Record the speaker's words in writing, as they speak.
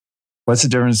What's the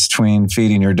difference between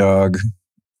feeding your dog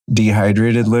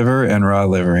dehydrated liver and raw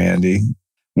liver, Andy?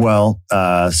 Well,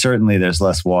 certainly there's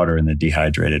less water in the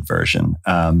dehydrated version.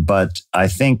 But I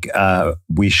think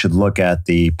we should look at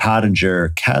the Pottinger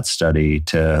cat study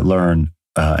to learn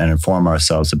and inform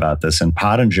ourselves about this. And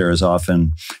Pottinger is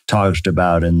often talked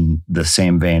about in the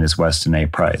same vein as Weston A.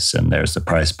 Price, and there's the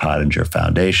Price-Pottinger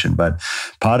Foundation. But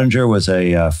Pottinger was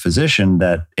a physician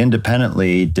that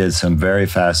independently did some very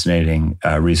fascinating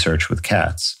research with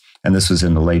cats. And this was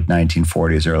in the late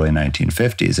 1940s, early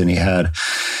 1950s. And he had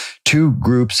two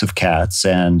groups of cats,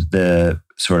 and the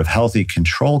sort of healthy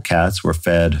control cats were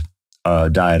fed a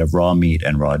diet of raw meat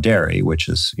and raw dairy, which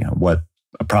is, what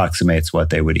approximates what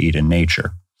they would eat in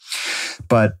nature.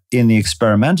 But in the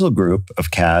experimental group of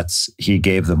cats, he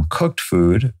gave them cooked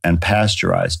food and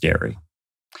pasteurized dairy.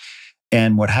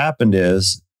 And what happened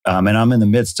is, and I'm in the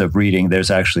midst of reading, there's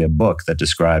actually a book that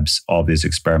describes all these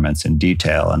experiments in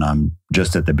detail, and I'm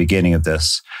just at the beginning of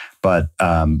this. But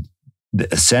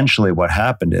essentially what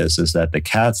happened is that the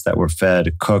cats that were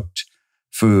fed cooked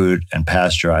food and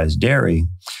pasteurized dairy,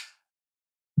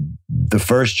 the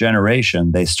first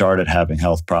generation, they started having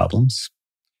health problems.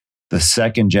 The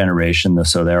second generation,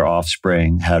 so their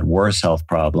offspring, had worse health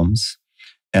problems.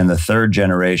 And the third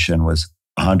generation was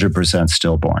 100%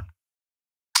 stillborn.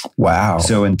 Wow.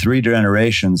 So in 3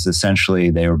 generations, essentially,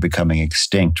 they were becoming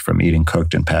extinct from eating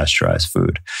cooked and pasteurized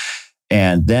food.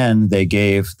 And then they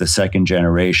gave the second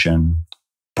generation,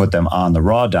 put them on the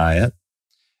raw diet.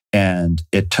 And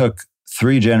it took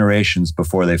 3 generations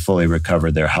before they fully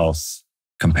recovered their health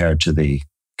compared to the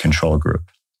control group.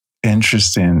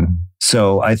 Interesting.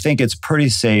 So I think it's pretty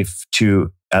safe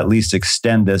to at least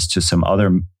extend this to some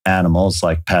other animals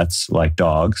like pets, like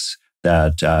dogs,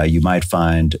 that you might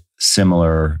find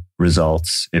similar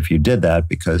results if you did that,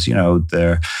 because,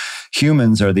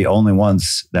 humans are the only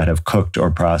ones that have cooked or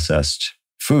processed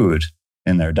food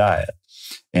in their diet,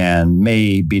 and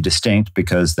may be distinct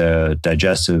because the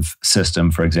digestive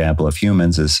system, for example, of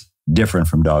humans is different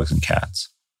from dogs and cats.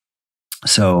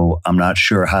 So I'm not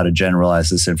sure how to generalize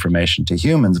this information to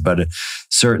humans, but it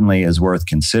certainly is worth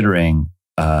considering,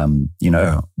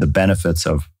 the benefits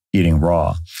of eating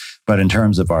raw. But in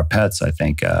terms of our pets, I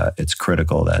think it's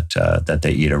critical that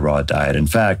they eat a raw diet. In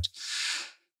fact,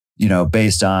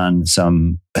 based on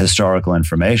some historical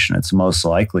information, it's most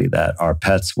likely that our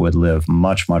pets would live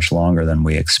much, much longer than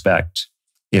we expect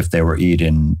if they were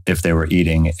eating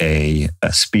a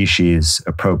species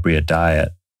appropriate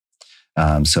diet.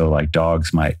 So like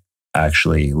dogs might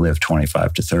actually live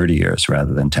 25 to 30 years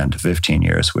rather than 10 to 15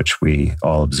 years, which we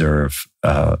all observe,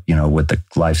 with the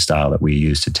lifestyle that we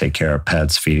use to take care of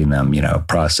pets, feeding them,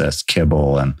 processed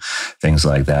kibble and things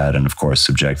like that. And of course,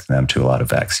 subjecting them to a lot of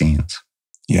vaccines.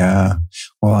 Yeah.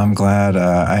 Well, I'm glad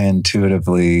I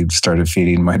intuitively started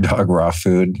feeding my dog raw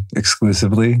food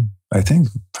exclusively. I think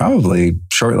probably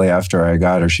shortly after I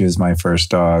got her. She was my first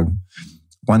dog.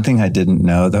 One thing I didn't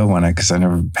know though, because I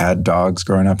never had dogs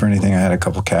growing up or anything, I had a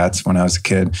couple cats when I was a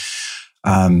kid.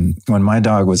 When my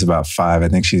dog was about 5, I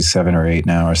think she's 7 or 8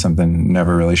 now or something,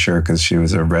 never really sure because she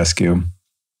was a rescue.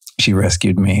 She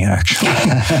rescued me, actually.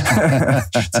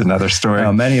 It's another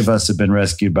story. Many of us have been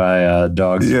rescued by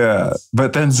dogs. Yeah.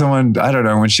 But then someone, I don't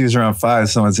know, when she was around 5,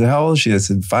 someone said, how old is she? I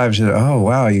said, 5. She said, oh,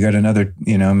 wow, you got another,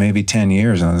 maybe 10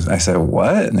 years. And I said,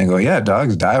 what? And they go, yeah,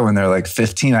 dogs die when they're like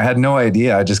 15. I had no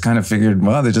idea. I just kind of figured,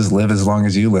 well, they just live as long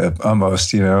as you live,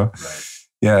 almost, Right.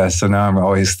 Yeah. So now I'm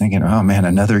always thinking, oh man,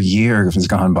 another year has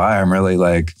gone by. I'm really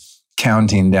like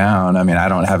counting down. I mean, I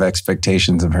don't have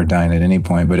expectations of her dying at any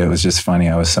point, but it was just funny.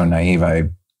 I was so naive. I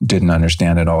didn't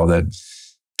understand at all that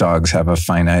dogs have a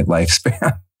finite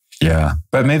lifespan. Yeah.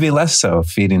 But maybe less so,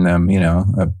 feeding them,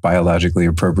 a biologically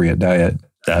appropriate diet.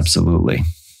 Absolutely.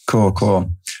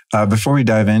 Cool. Before we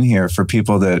dive in here, for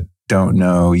people that don't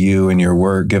know you and your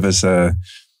work, give us a,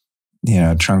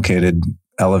 truncated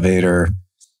elevator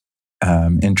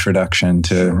introduction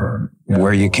to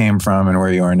where you came from and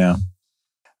where you are now.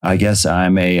 I guess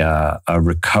I'm a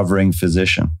recovering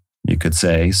physician, you could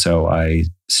say. So I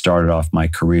started off my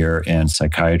career in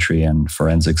psychiatry and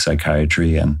forensic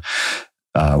psychiatry, and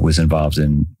was involved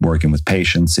in working with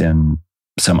patients in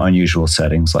some unusual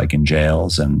settings, like in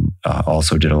jails, and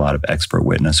also did a lot of expert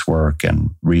witness work and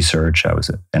research. I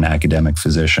was an academic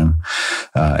physician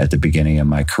at the beginning of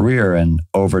my career. And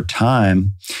over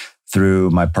time, through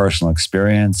my personal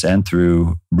experience and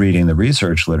through reading the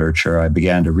research literature, I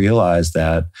began to realize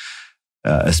that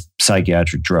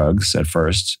psychiatric drugs at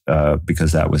first,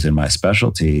 because that was in my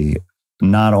specialty,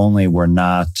 not only were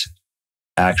not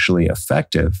actually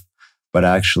effective, but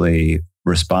actually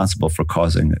responsible for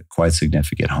causing quite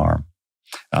significant harm,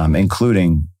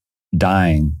 including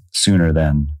dying sooner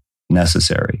than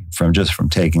necessary from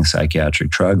taking psychiatric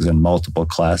drugs and multiple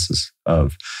classes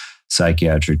of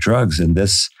psychiatric drugs. And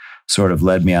this sort of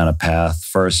led me on a path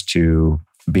first to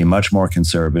be much more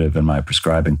conservative in my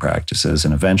prescribing practices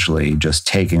and eventually just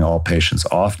taking all patients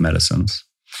off medicines.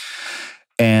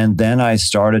 And then I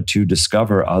started to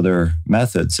discover other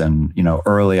methods. And,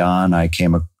 early on, I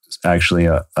came actually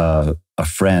a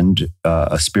friend,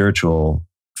 a spiritual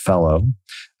fellow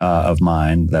of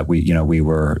mine that we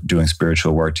were doing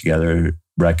spiritual work together,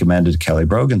 recommended Kelly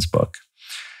Brogan's book.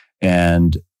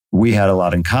 And we had a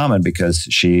lot in common because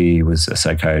she was a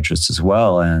psychiatrist as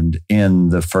well. And in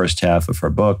the first half of her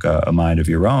book, A Mind of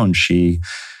Your Own, she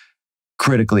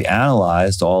critically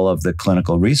analyzed all of the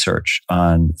clinical research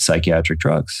on psychiatric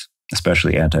drugs,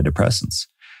 especially antidepressants.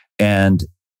 And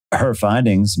her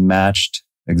findings matched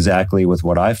exactly with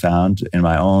what I found in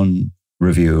my own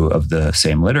review of the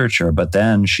same literature. But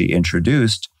then she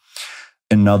introduced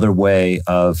another way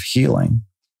of healing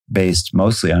based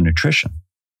mostly on nutrition.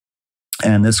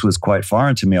 And this was quite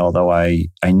foreign to me, although I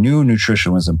knew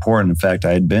nutrition was important. In fact,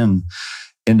 I had been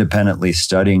independently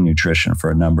studying nutrition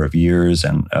for a number of years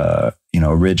and,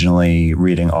 originally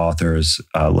reading authors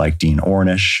like Dean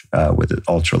Ornish with an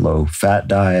ultra-low fat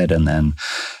diet, and then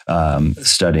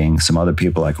studying some other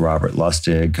people like Robert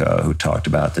Lustig, who talked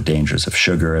about the dangers of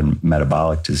sugar and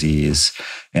metabolic disease.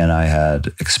 And I had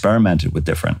experimented with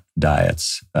different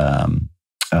diets,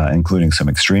 including some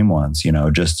extreme ones,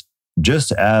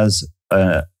 just as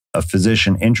a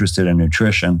physician interested in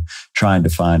nutrition, trying to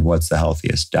find what's the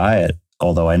healthiest diet.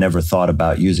 Although I never thought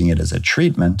about using it as a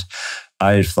treatment,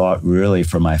 I thought really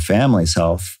for my family's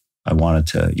health, I wanted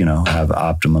to, have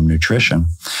optimum nutrition.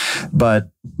 But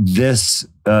this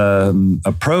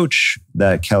approach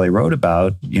that Kelly wrote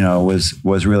about,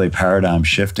 was really paradigm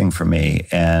shifting for me.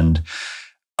 And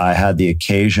I had the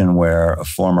occasion where a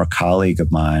former colleague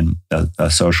of mine, a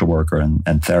social worker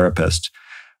and therapist,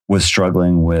 was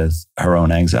struggling with her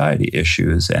own anxiety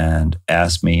issues and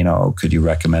asked me, could you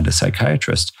recommend a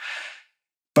psychiatrist?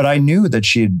 But I knew that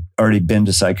she'd already been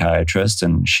to psychiatrists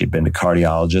and she'd been to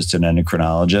cardiologists and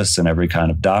endocrinologists and every kind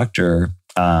of doctor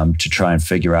to try and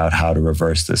figure out how to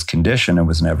reverse this condition, and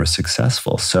was never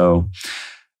successful. So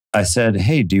I said,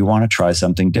 hey, do you want to try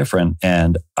something different?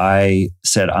 And I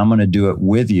said, I'm going to do it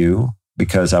with you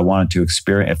because I wanted to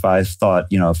experience, if I thought,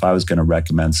 if I was going to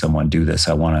recommend someone do this,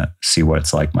 I want to see what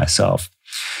it's like myself.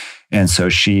 And so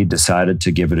she decided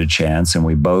to give it a chance, and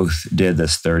we both did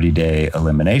this 30-day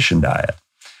elimination diet.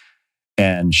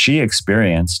 And she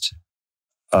experienced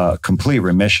a complete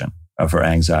remission of her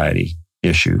anxiety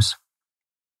issues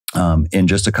in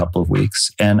just a couple of weeks.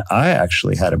 And I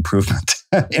actually had improvement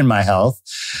in my health,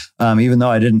 even though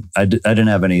I didn't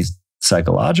have any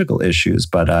psychological issues,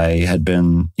 but I had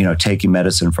been, taking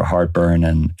medicine for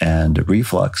heartburn and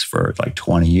reflux for like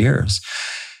 20 years.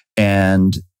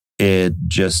 And it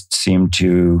just seemed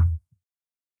to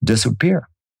disappear,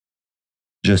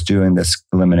 just doing this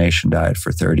elimination diet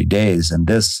for 30 days. And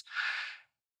this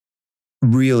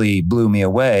really blew me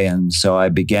away. And so I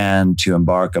began to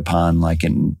embark upon like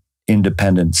an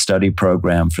independent study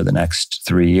program for the next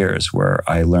 3 years, where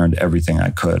I learned everything I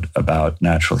could about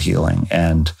natural healing.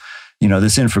 And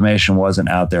this information wasn't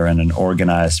out there in an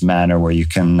organized manner where you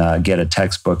can get a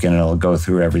textbook and it'll go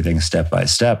through everything step by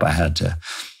step. I had to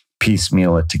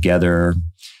piecemeal it together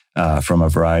from a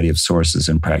variety of sources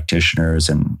and practitioners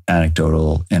and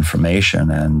anecdotal information,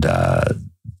 and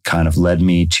kind of led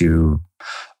me to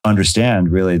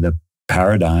understand really the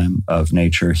paradigm of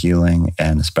nature healing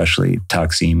and especially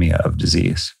toxemia of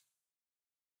disease.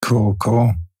 Cool.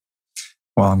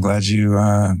 Well, I'm glad you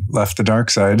left the dark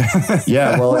side.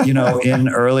 Yeah, well, in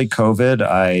early COVID,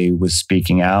 I was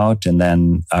speaking out, and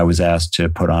then I was asked to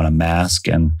put on a mask.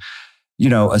 And,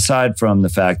 aside from the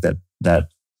fact that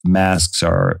masks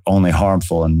are only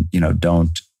harmful and,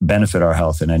 don't benefit our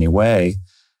health in any way,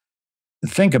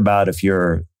 think about if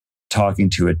you're talking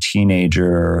to a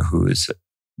teenager who's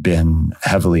been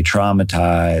heavily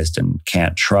traumatized and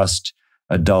can't trust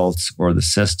adults or the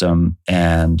system,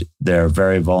 and they're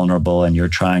very vulnerable, and you're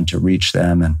trying to reach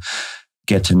them and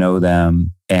get to know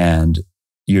them, and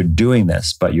you're doing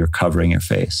this, but you're covering your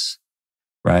face,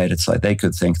 right? It's like they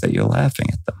could think that you're laughing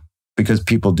at them, because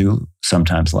people do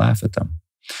sometimes laugh at them,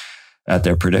 at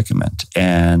their predicament.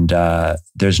 And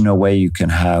there's no way you can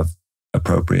have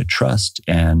appropriate trust.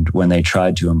 And when they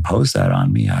tried to impose that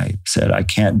on me, I said, I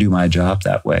can't do my job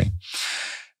that way.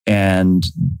 And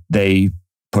they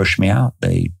pushed me out.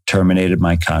 They terminated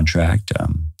my contract.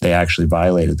 They actually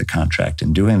violated the contract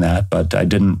in doing that, but I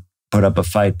didn't put up a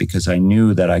fight because I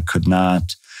knew that I could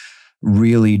not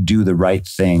really do the right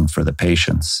thing for the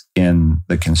patients in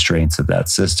the constraints of that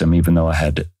system, even though I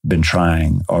had been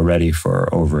trying already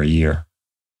for over a year.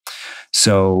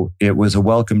 So it was a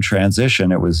welcome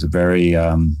transition. It was very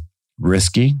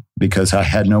risky because I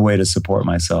had no way to support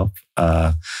myself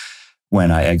when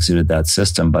I exited that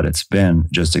system. But it's been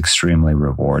just extremely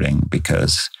rewarding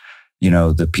because,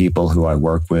 the people who I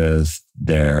work with,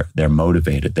 they're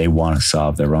motivated. They want to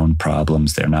solve their own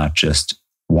problems. They're not just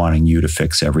wanting you to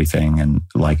fix everything. And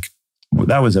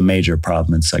that was a major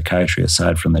problem in psychiatry,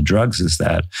 aside from the drugs, is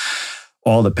that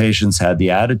all the patients had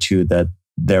the attitude that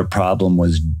their problem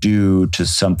was due to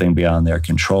something beyond their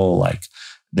control. Like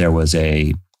there was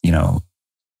a,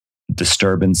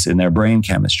 disturbance in their brain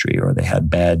chemistry, or they had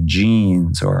bad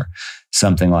genes or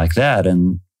something like that.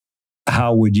 And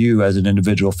how would you as an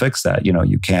individual fix that?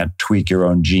 You can't tweak your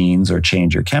own genes or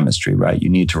change your chemistry, right? You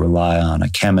need to rely on a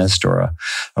chemist or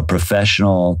a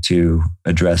professional to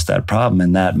address that problem.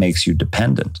 And that makes you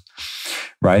dependent,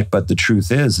 right? But the truth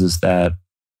is that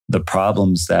the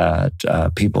problems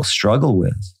that people struggle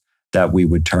with, that we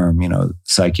would term,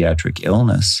 psychiatric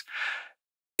illness,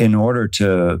 in order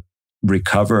to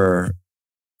recover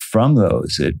from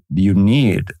those, you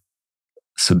need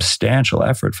substantial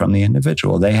effort from the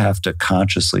individual. They have to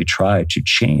consciously try to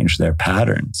change their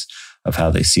patterns of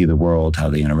how they see the world, how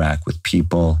they interact with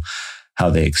people, how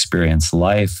they experience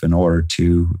life in order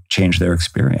to change their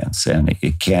experience. And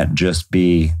it can't just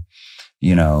be,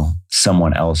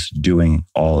 someone else doing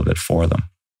all of it for them.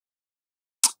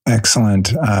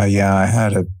 Excellent. Yeah, I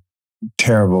had a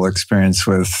terrible experience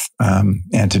with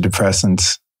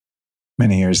antidepressants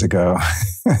many years ago.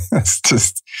 It's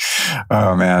just,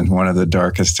 oh man, one of the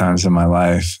darkest times of my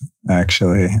life,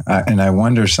 actually. And I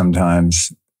wonder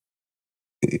sometimes,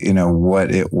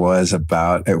 what it was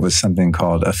about. It was something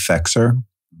called Effexor.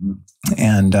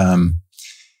 And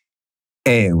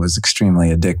it was extremely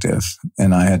addictive.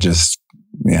 And I had just,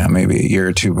 maybe a year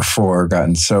or two before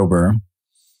gotten sober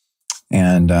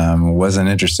and wasn't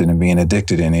interested in being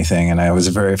addicted to anything. And I was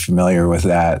very familiar with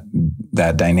that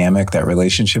dynamic, that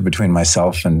relationship between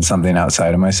myself and something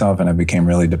outside of myself. And I became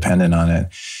really dependent on it.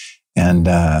 And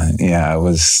it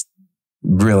was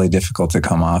really difficult to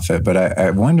come off it. But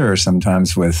I wonder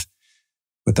sometimes with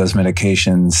those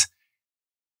medications,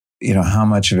 how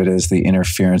much of it is the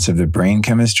interference of the brain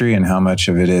chemistry and how much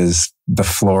of it is the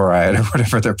fluoride or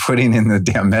whatever they're putting in the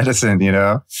damn medicine,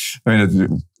 I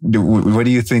mean, what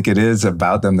do you think it is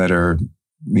about them that are,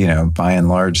 by and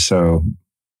large, so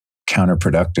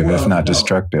counterproductive, if not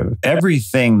destructive?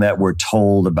 Everything that we're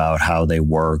told about how they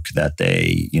work, that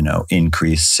they,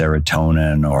 increase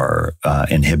serotonin or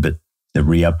inhibit the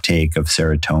reuptake of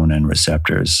serotonin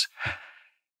receptors,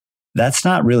 that's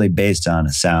not really based on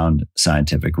a sound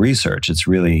scientific research. It's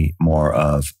really more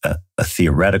of a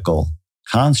theoretical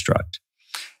construct.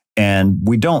 And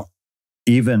we don't,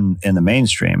 even in the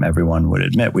mainstream, everyone would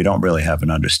admit, we don't really have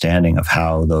an understanding of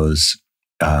how those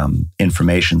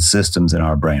information systems in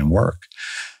our brain work.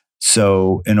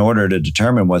 So in order to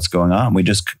determine what's going on, we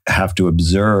just have to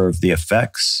observe the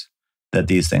effects that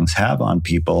these things have on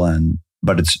people.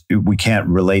 But we can't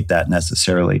relate that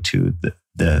necessarily to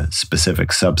the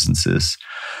specific substances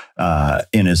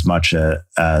in as much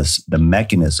as the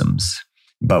mechanisms,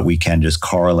 but we can just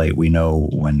correlate. We know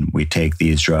when we take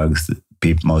these drugs,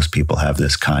 most people have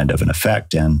this kind of an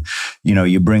effect. And,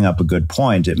 you bring up a good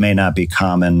point. It may not be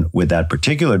common with that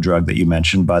particular drug that you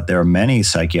mentioned, but there are many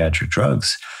psychiatric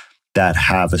drugs that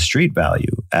have a street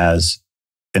value as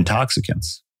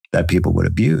intoxicants that people would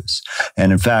abuse.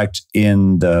 And in fact,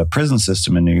 in the prison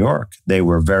system in New York, they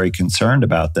were very concerned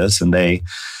about this, and they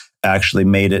actually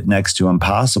made it next to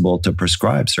impossible to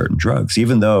prescribe certain drugs,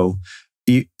 even though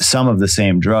some of the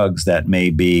same drugs that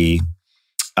maybe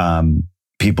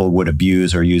people would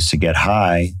abuse or use to get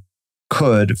high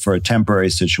could, for a temporary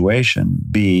situation,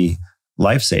 be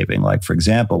life-saving. Like, for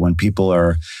example, when people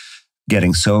are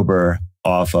getting sober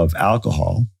off of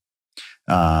alcohol,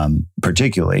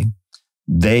 particularly,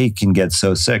 they can get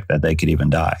so sick that they could even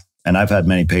die. And I've had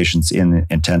many patients in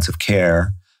intensive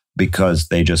care because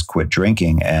they just quit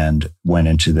drinking and went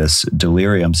into this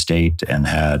delirium state and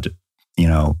had,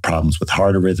 problems with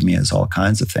heart arrhythmias, all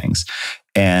kinds of things.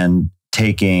 And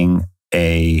taking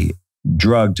a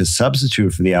drug to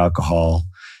substitute for the alcohol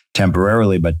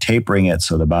temporarily, but tapering it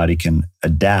so the body can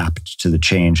adapt to the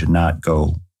change and not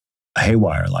go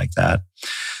haywire like that.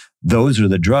 Those are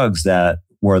the drugs that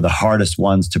were the hardest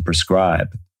ones to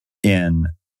prescribe in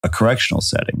a correctional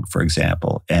setting, for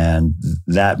example. And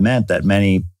that meant that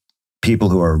many people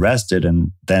who were arrested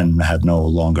and then had no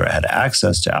longer had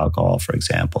access to alcohol, for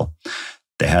example,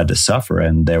 they had to suffer.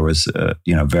 And there was,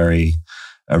 very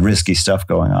risky stuff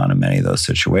going on in many of those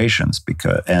situations.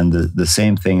 And the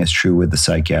same thing is true with the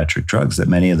psychiatric drugs, that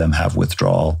many of them have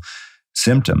withdrawal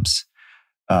symptoms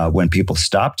when people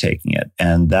stop taking it.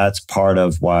 And that's part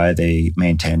of why they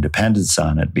maintain dependence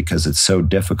on it, because it's so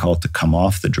difficult to come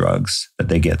off the drugs that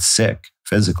they get sick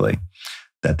physically,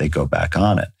 that they go back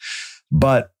on it.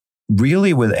 But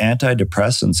really with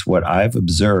antidepressants, what I've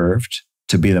observed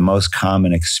to be the most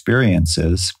common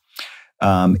experiences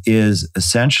is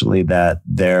essentially that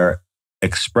their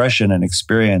expression and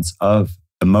experience of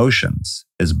emotions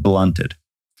is blunted.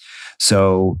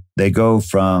 So they go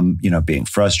from, being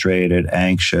frustrated,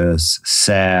 anxious,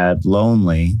 sad,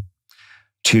 lonely,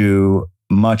 to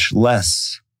much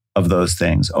less of those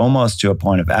things, almost to a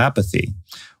point of apathy,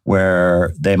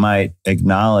 where they might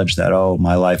acknowledge that, oh,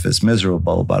 my life is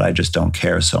miserable, but I just don't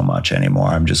care so much anymore.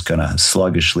 I'm just going to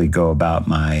sluggishly go about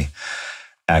my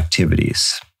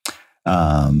activities.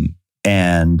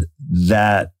 And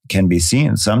that can be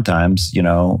seen sometimes,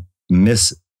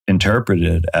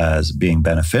 misinterpreted as being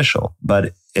beneficial,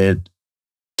 but it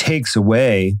takes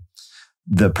away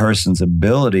the person's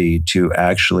ability to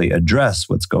actually address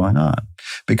what's going on.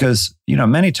 Because,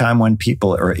 many times when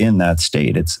people are in that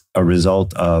state, it's a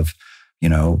result of,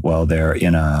 they're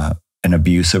in an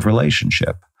abusive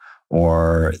relationship,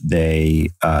 or they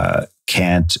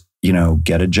can't,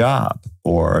 get a job,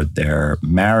 or their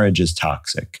marriage is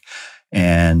toxic.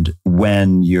 And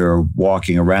when you're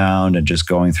walking around and just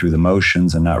going through the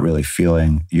motions and not really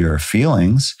feeling your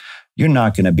feelings, you're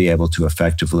not going to be able to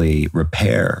effectively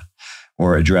repair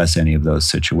or address any of those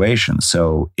situations.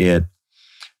 So it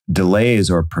delays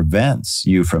or prevents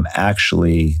you from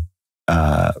actually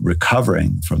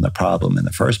recovering from the problem in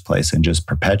the first place, and just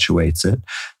perpetuates it,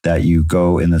 that you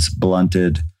go in this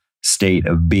blunted state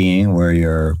of being where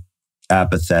you're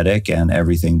apathetic and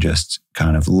everything just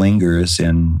kind of lingers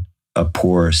in a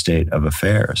poor state of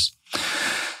affairs.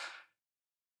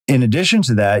 In addition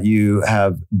to that, you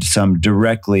have some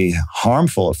directly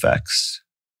harmful effects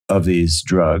of these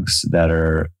drugs that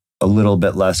are a little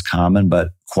bit less common,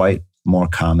 but quite more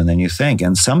common than you think.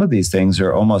 And some of these things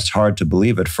are almost hard to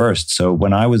believe at first. So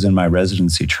when I was in my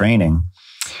residency training,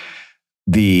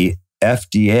 the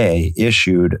FDA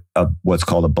issued what's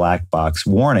called a black box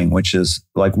warning, which is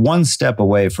like one step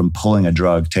away from pulling a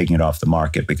drug, taking it off the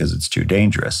market because it's too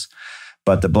dangerous.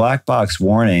 But the black box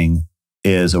warning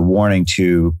is a warning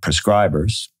to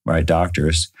prescribers, right,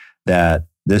 doctors, that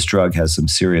this drug has some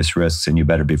serious risks and you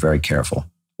better be very careful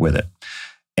with it.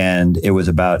 And it was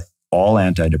about all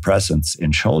antidepressants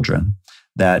in children,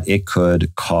 that it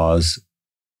could cause,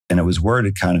 and it was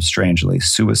worded kind of strangely,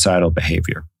 suicidal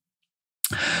behavior.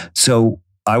 So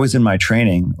I was in my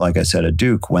training, like I said, at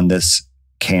Duke, when this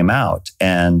came out,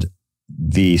 and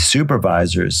the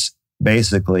supervisors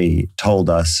basically told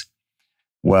us,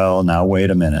 well, now wait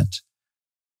a minute.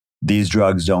 These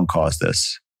drugs don't cause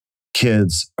this.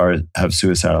 Kids have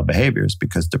suicidal behaviors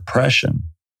because depression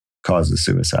causes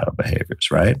suicidal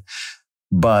behaviors, right?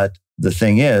 But the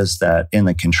thing is that in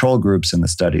the control groups in the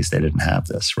studies, they didn't have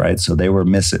this, right? So they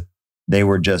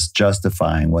were just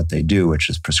justifying what they do, which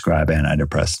is prescribe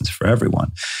antidepressants for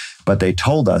everyone. But they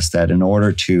told us that in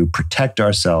order to protect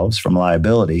ourselves from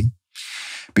liability,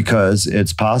 because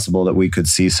it's possible that we could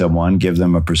see someone, give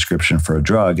them a prescription for a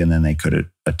drug, and then they could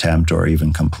attempt or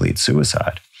even complete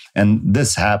suicide. And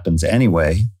this happens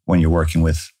anyway when you're working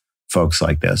with folks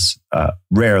like this.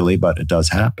 Rarely, but it does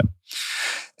happen.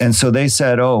 And so they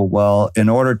said, oh, well, in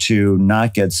order to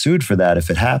not get sued for that if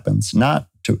it happens,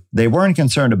 they weren't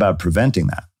concerned about preventing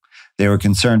that. They were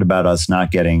concerned about us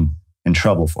not getting in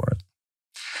trouble for it.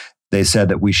 They said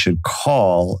that we should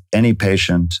call any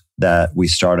patient that we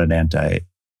started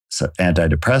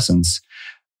antidepressants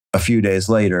a few days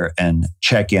later and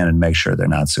check in and make sure they're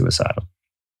not suicidal.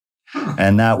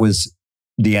 And that was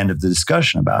the end of the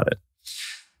discussion about it.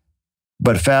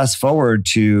 But fast forward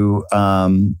to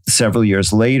several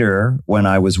years later, when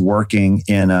I was working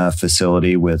in a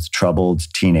facility with troubled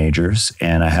teenagers,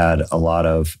 and I had a lot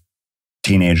of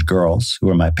teenage girls who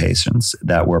were my patients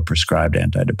that were prescribed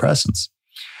antidepressants.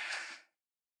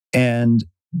 And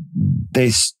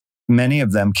many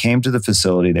of them came to the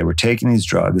facility, they were taking these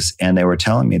drugs, and they were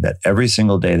telling me that every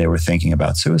single day they were thinking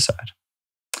about suicide.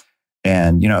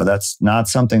 And, that's not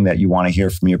something that you want to hear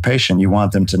from your patient. You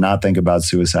want them to not think about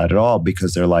suicide at all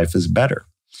because their life is better.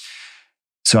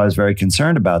 So I was very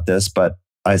concerned about this, but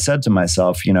I said to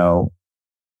myself,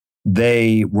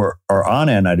 they are on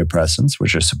antidepressants,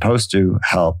 which are supposed to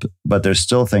help, but they're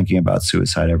still thinking about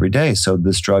suicide every day. So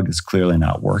this drug is clearly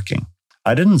not working.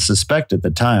 I didn't suspect at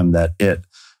the time that it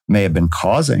may have been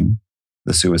causing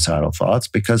the suicidal thoughts,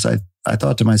 because I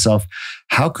thought to myself,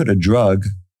 how could a drug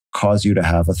cause you to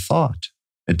have a thought?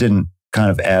 It didn't kind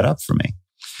of add up for me.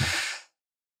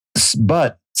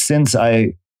 But since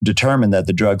I determined that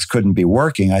the drugs couldn't be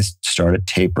working, I started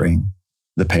tapering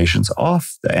the patients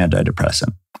off the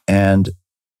antidepressant. And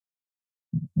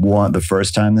the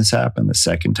first time this happened, the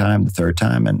second time, the third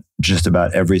time, and just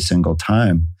about every single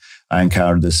time I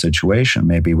encountered this situation,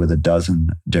 maybe with a dozen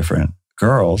different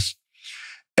girls,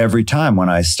 every time when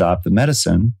I stopped the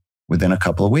medicine, within a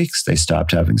couple of weeks, they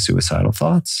stopped having suicidal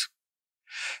thoughts.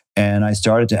 And I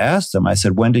started to ask them, I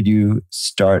said, when did you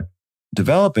start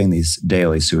developing these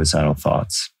daily suicidal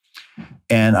thoughts?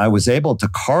 And I was able to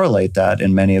correlate that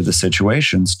in many of the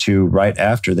situations to right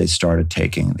after they started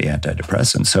taking the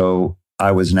antidepressant. So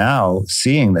I was now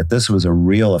seeing that this was a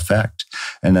real effect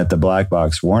and that the black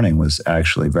box warning was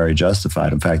actually very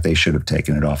justified. In fact, they should have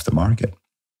taken it off the market,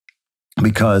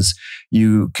 because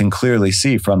you can clearly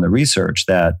see from the research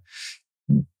that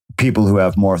people who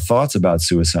have more thoughts about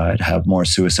suicide have more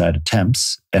suicide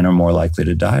attempts and are more likely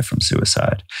to die from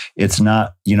suicide. It's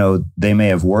not, they may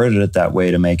have worded it that way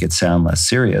to make it sound less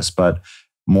serious, but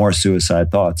more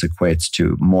suicide thoughts equates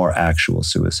to more actual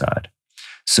suicide.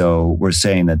 So we're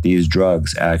saying that these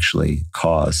drugs actually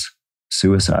cause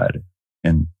suicide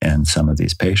in some of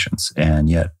these patients, and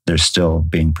yet they're still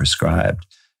being prescribed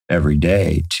every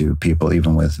day to people,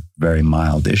 even with very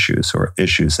mild issues or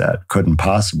issues that couldn't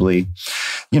possibly,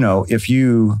 if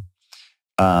you,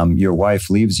 your wife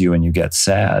leaves you and you get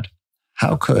sad,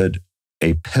 how could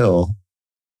a pill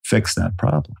fix that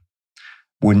problem?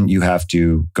 Wouldn't you have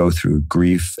to go through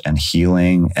grief and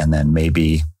healing and then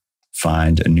maybe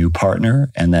find a new partner?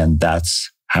 And then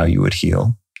that's how you would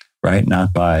heal, right?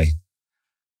 Not by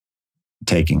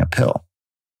taking a pill.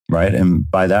 Right. And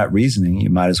by that reasoning, you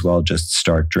might as well just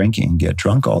start drinking and get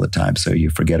drunk all the time so you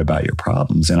forget about your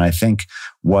problems. And I think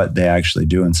what they actually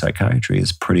do in psychiatry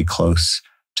is pretty close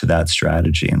to that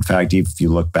strategy. In fact, if you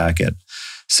look back at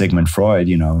Sigmund Freud,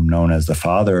 known as the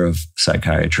father of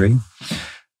psychiatry,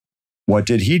 what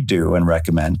did he do and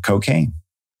recommend? Cocaine.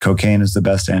 Cocaine is the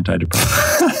best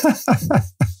antidepressant.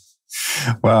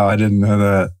 Wow, I didn't know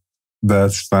that.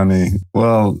 That's funny.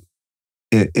 Well,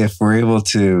 if we're able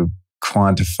to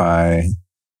quantify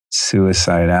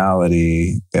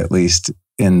suicidality, at least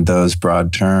in those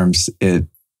broad terms, it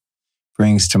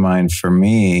brings to mind for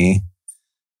me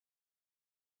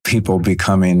people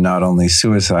becoming not only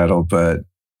suicidal, but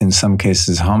in some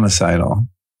cases homicidal.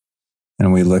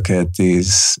 And we look at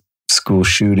these school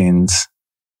shootings,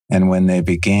 and when they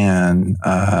began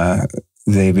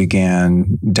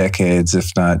decades,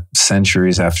 if not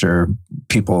centuries after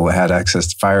people had access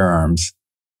to firearms.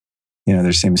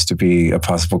 There seems to be a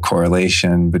possible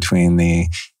correlation between the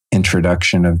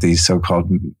introduction of these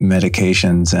so-called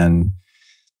medications and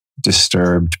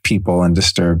disturbed people and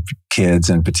disturbed kids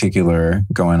in particular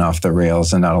going off the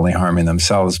rails and not only harming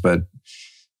themselves, but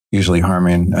usually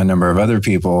harming a number of other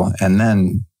people and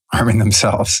then harming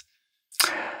themselves.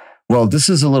 Well, this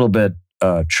is a little bit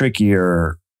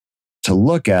trickier to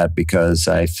look at, because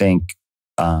I think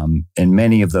in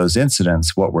many of those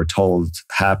incidents, what we're told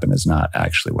happened is not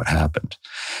actually what happened.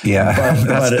 Yeah,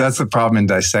 that's the problem in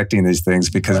dissecting these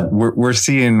things, because we're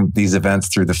seeing these events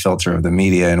through the filter of the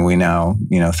media, and we now,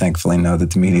 thankfully know that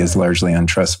the media is largely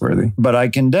untrustworthy. But I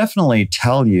can definitely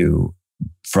tell you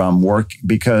from work,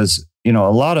 because a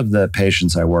lot of the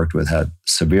patients I worked with had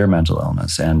severe mental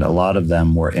illness, and a lot of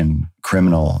them were in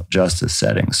criminal justice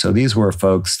settings. So these were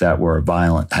folks that were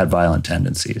had violent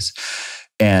tendencies.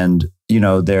 And,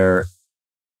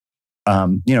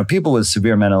 people with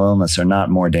severe mental illness are not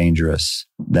more dangerous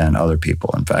than other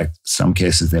people. In fact, some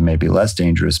cases they may be less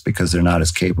dangerous because they're not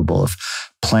as capable of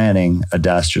planning a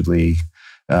dastardly,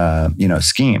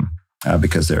 scheme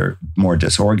because they're more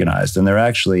disorganized. And they're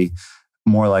actually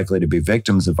more likely to be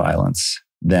victims of violence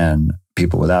than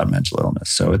people without mental illness.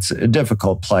 So it's a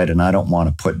difficult plight. And I don't want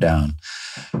to put down,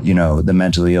 the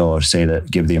mentally ill or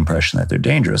give the impression that they're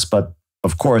dangerous. But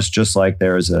of course, just like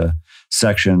there is a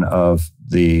section of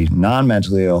the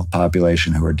non-mentally ill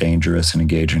population who are dangerous and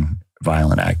engage in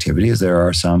violent activities, there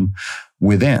are some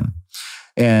within.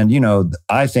 And,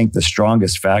 I think the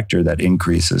strongest factor that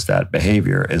increases that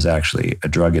behavior is actually a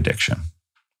drug addiction.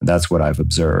 That's what I've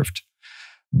observed.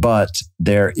 But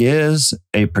there is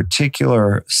a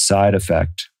particular side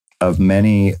effect of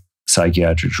many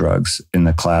psychiatric drugs in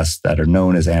the class that are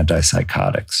known as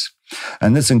antipsychotics.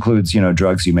 And this includes,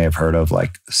 drugs you may have heard of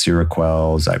like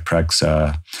Seroquel,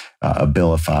 Zyprexa,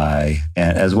 Abilify,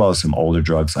 and as well as some older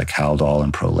drugs like Haldol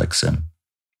and Prolixin.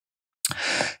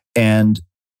 And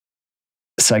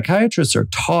psychiatrists are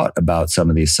taught about some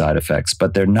of these side effects,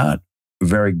 but they're not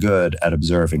very good at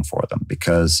observing for them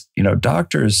because,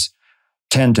 doctors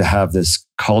tend to have this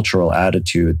cultural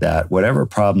attitude that whatever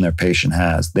problem their patient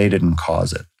has, they didn't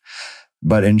cause it.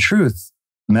 But in truth,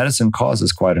 medicine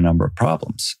causes quite a number of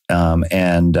problems.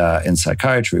 And in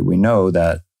psychiatry, we know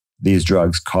that these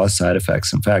drugs cause side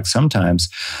effects. In fact, sometimes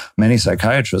many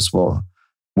psychiatrists will,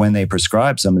 when they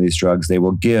prescribe some of these drugs, they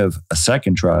will give a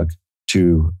second drug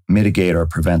to mitigate or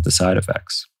prevent the side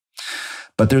effects.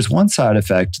 But there's one side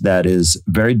effect that is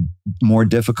very more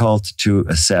difficult to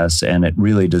assess, and it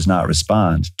really does not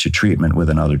respond to treatment with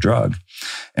another drug.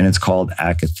 And it's called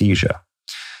akathisia.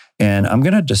 And I'm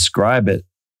going to describe it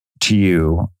to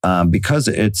you because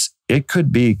it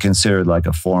could be considered like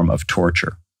a form of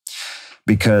torture.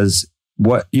 Because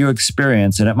what you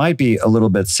experience, and it might be a little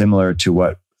bit similar to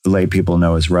what lay people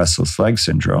know as restless leg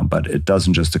syndrome, but it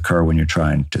doesn't just occur when you're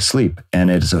trying to sleep.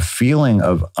 And it is a feeling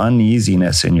of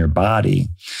uneasiness in your body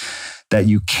that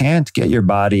you can't get your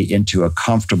body into a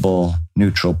comfortable,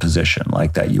 neutral position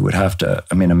like that. You would have to,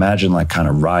 imagine like kind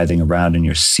of writhing around in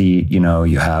your seat,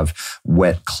 you have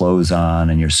wet clothes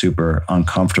on and you're super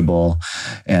uncomfortable.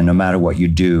 And no matter what you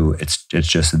do, it's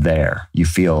just there. You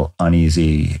feel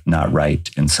uneasy, not right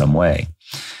in some way.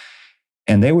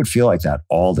 And they would feel like that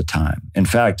all the time. In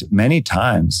fact, many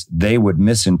times they would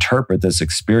misinterpret this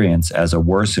experience as a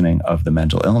worsening of the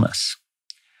mental illness.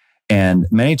 And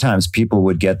many times people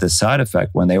would get this side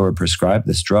effect when they were prescribed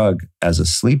this drug as a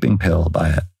sleeping pill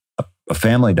by a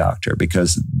family doctor,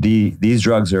 because these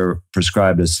drugs are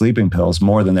prescribed as sleeping pills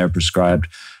more than they're prescribed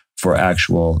for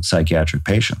actual psychiatric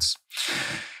patients.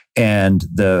 And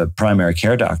the primary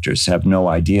care doctors have no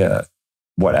idea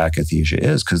what akathisia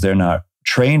is because they're not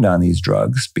trained on these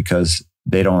drugs, because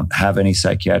they don't have any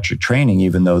psychiatric training,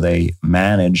 even though they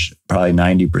manage probably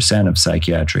 90% of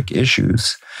psychiatric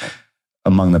issues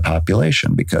among the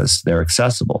population because they're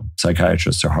accessible.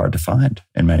 Psychiatrists are hard to find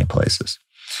in many places.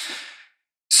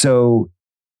 So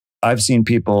I've seen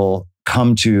people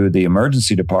come to the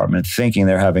emergency department thinking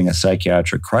they're having a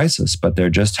psychiatric crisis, but they're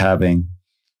just having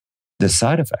this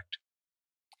side effect.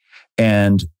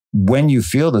 And when you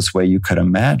feel this way, you could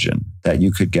imagine that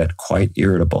you could get quite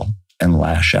irritable and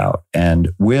lash out.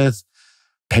 And with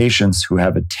patients who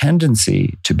have a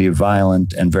tendency to be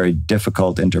violent and very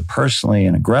difficult interpersonally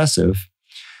and aggressive,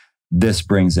 this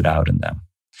brings it out in them.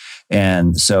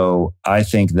 And so I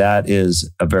think that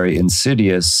is a very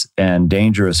insidious and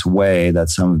dangerous way that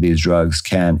some of these drugs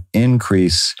can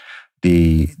increase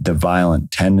the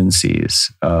violent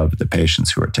tendencies of the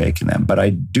patients who are taking them. But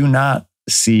I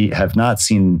have not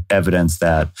seen evidence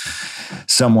that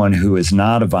someone who is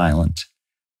not a violent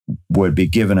would be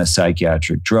given a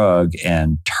psychiatric drug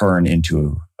and turn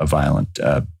into a violent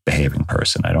behaving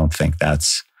person. I don't think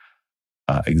that's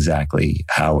exactly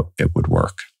how it would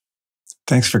work.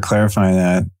 Thanks for clarifying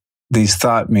that. These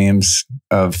thought memes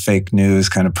of fake news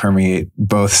kind of permeate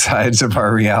both sides of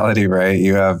our reality, right?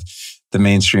 You have the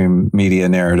mainstream media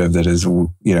narrative that is, we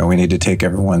need to take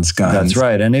everyone's guns. That's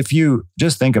right. And if you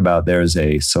just think about, there's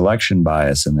a selection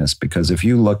bias in this, because if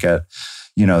you look at,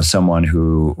 someone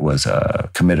who was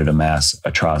committed a mass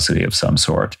atrocity of some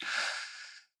sort,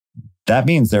 that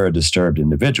means they're a disturbed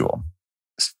individual.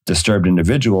 Disturbed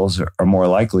individuals are more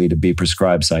likely to be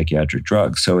prescribed psychiatric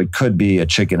drugs. So it could be a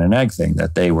chicken and egg thing,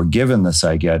 that they were given the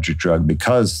psychiatric drug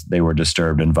because they were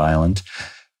disturbed and violent.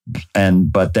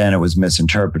 But then it was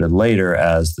misinterpreted later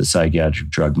as the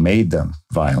psychiatric drug made them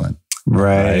violent.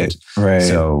 Right.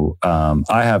 So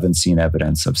I haven't seen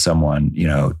evidence of someone,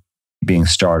 being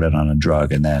started on a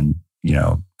drug and then,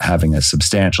 having a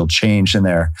substantial change in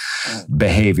their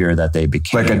behavior that they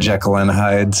became. Like a Jekyll and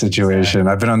Hyde situation.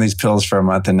 I've been on these pills for a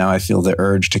month and now I feel the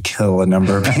urge to kill a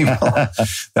number of people.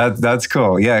 That's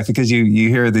cool. Yeah, because you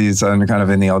hear these on kind of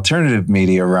in the alternative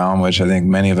media realm, which I think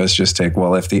many of us just take,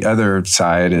 well, if the other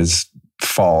side is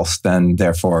false, then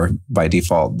therefore by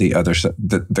default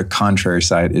the contrary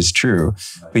side is true.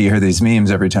 But you hear these memes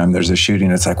every time there's a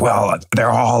shooting. It's like, well, they're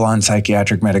all on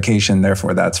psychiatric medication,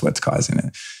 therefore that's what's causing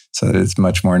it. So that it's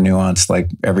much more nuanced,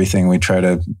 like everything we try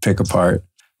to pick apart.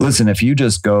 Listen, if you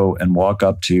just go and walk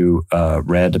up to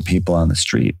random people on the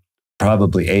street,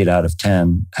 probably 8 out of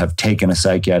 10 have taken a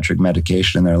psychiatric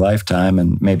medication in their lifetime,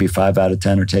 and maybe 5 out of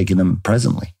 10 are taking them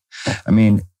presently.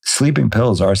 Sleeping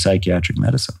pills are psychiatric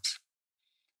medicines,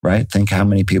 right? Think how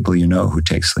many people you know who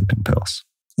take sleeping pills.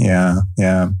 Yeah.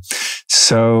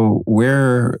 So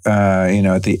we're,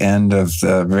 at the end of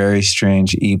a very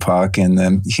strange epoch in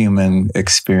the human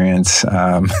experience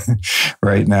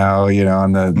right now,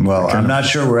 on the... Well, I'm not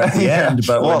sure we're at the end,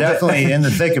 but we're definitely in the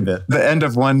thick of it. The end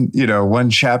of one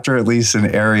chapter, at least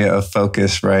an area of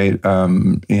focus, right?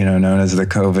 Known as the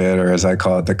COVID, or as I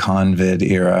call it, the Convid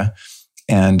era.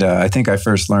 And I think I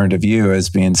first learned of you as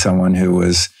being someone who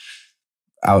was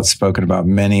outspoken about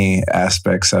many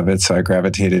aspects of it, so I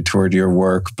gravitated toward your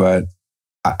work. But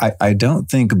I don't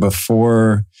think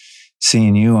before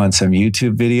seeing you on some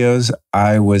YouTube videos,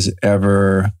 I was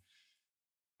ever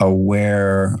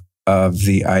aware of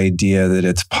the idea that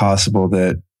it's possible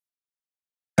that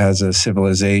as a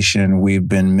civilization, we've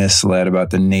been misled about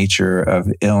the nature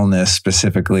of illness,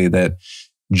 specifically that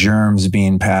germs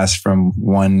being passed from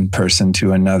one person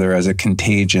to another as a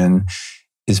contagion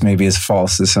is maybe as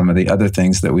false as some of the other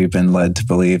things that we've been led to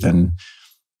believe. And,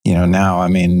 now, I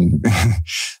mean,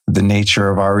 the nature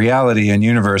of our reality and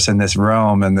universe and this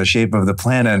realm and the shape of the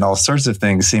planet and all sorts of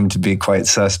things seem to be quite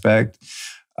suspect.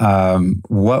 At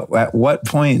what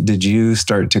point did you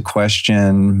start to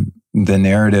question the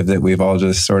narrative that we've all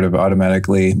just sort of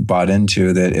automatically bought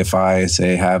into, that if I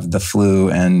say have the flu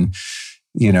and,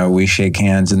 we shake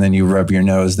hands and then you rub your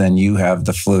nose, then you have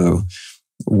the flu?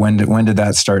 When did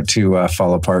that start to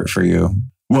fall apart for you?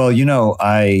 Well,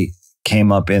 I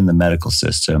came up in the medical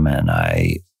system and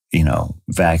I,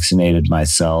 vaccinated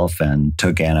myself and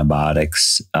took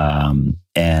antibiotics. And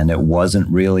it wasn't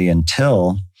really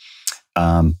until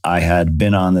I had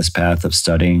been on this path of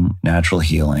studying natural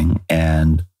healing,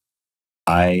 and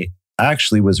I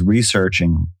actually was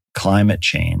researching climate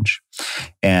change.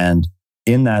 And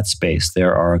in that space,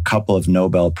 there are a couple of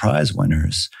Nobel Prize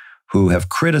winners who have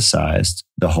criticized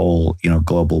the whole,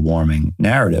 global warming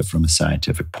narrative from a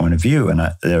scientific point of view, and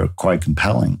they're quite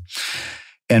compelling.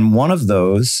 And one of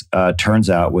those, turns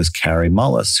out, was Kary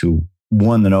Mullis, who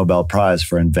won the Nobel Prize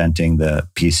for inventing the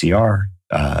PCR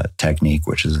technique,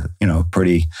 which is, a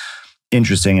pretty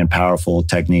interesting and powerful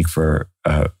technique for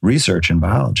research in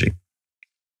biology.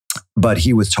 But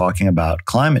he was talking about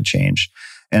climate change,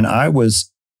 and I was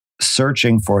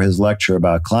searching for his lecture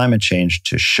about climate change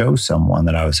to show someone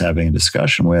that I was having a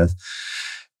discussion with.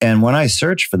 And when I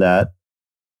searched for that,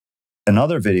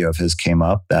 another video of his came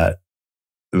up that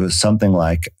it was something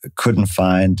like, couldn't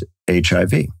find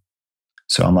HIV.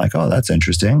 So I'm like, oh, that's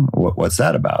interesting. What's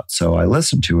that about? So I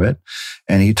listened to it,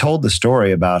 and he told the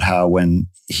story about how when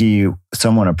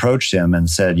someone approached him and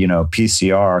said,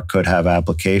 PCR could have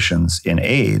applications in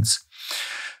AIDS.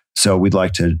 So we'd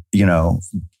like to,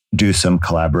 do some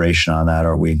collaboration on that,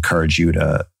 or we encourage you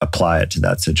to apply it to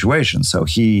that situation. So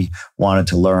he wanted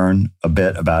to learn a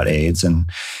bit about AIDS, and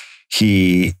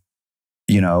he,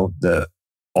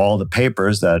 all the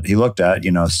papers that he looked at,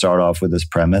 start off with this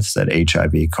premise that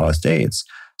HIV caused AIDS.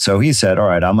 So he said, all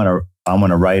right, I'm going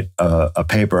to write a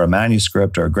paper, a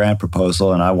manuscript, or a grant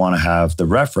proposal, and I want to have the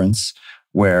reference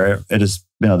where it is,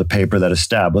 the paper that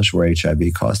established where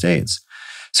HIV caused AIDS.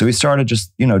 So he started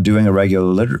just, doing a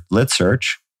regular lit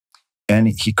search, and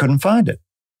he couldn't find it.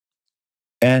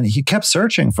 And he kept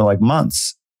searching for like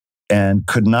months and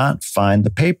could not find the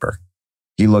paper.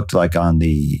 He looked like on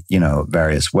the,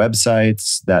 various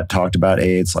websites that talked about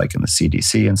AIDS, like in the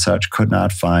CDC and such, could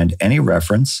not find any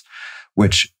reference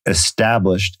which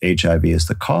established HIV as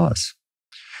the cause.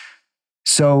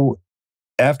 So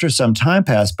after some time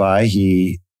passed by,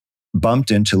 he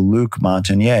bumped into Luc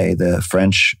Montagnier, the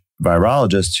French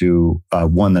virologist who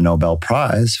won the Nobel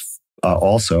Prize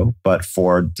also, but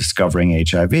for discovering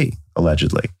HIV,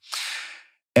 allegedly.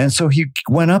 And so he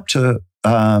went up to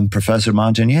Professor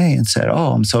Montagnier and said,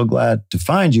 oh, I'm so glad to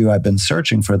find you. I've been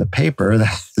searching for the paper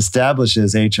that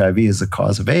establishes HIV as the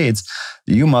cause of AIDS.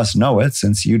 You must know it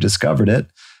since you discovered it.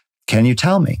 Can you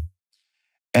tell me?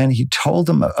 And he told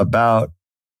him about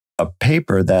a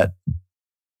paper that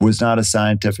was not a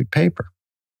scientific paper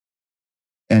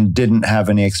and didn't have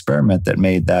any experiment that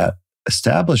made that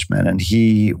establishment. And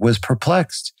he was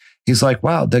perplexed. He's like,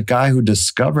 wow, the guy who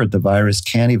discovered the virus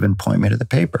can't even point me to the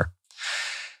paper.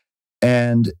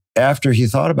 And after he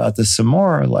thought about this some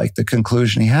more, like the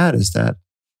conclusion he had is that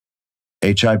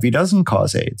HIV doesn't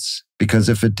cause AIDS, because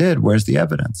if it did, where's the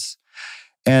evidence?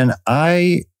 And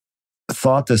I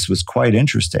thought this was quite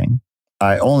interesting.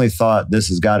 I only thought this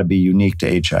has got to be unique to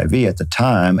HIV at the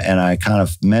time, and I kind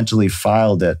of mentally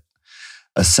filed it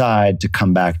aside to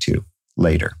come back to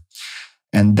later.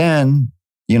 And then,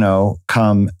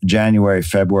 come January,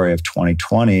 February of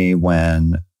 2020,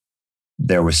 when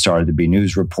there was started to be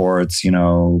news reports,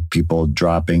 people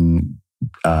dropping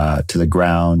to the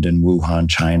ground in Wuhan,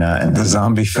 China. And the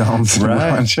zombie films.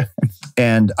 Right.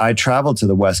 And I traveled to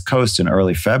the West Coast in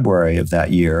early February of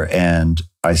that year, and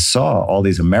I saw all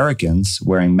these Americans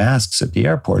wearing masks at the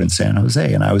airport in San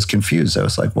Jose. And I was confused. I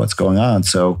was like, what's going on?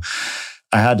 So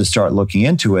I had to start looking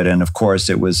into it. And of course,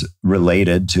 it was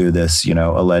related to this,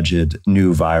 alleged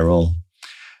new viral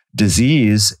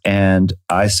disease. And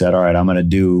I said, all right, I'm going to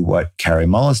do what Kary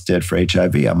Mullis did for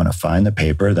HIV. I'm going to find the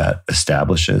paper that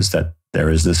establishes that there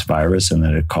is this virus and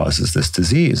that it causes this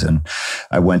disease. And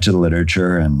I went to the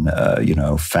literature and,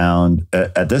 found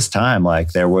at this time,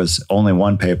 like there was only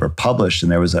one paper published,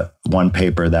 and there was one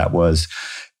paper that was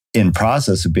in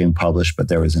process of being published, but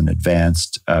there was an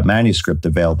advanced manuscript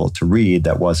available to read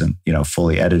that wasn't,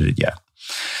 fully edited yet.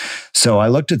 So I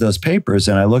looked at those papers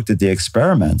and I looked at the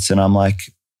experiments, and I'm like,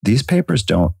 these papers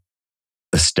don't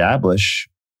establish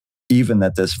even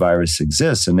that this virus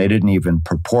exists, and they didn't even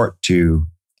purport to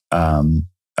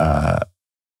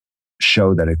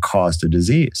show that it caused a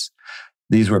disease.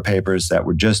 These were papers that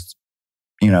were just,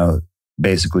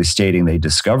 basically stating they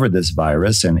discovered this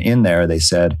virus, and in there they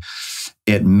said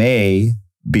it may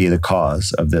be the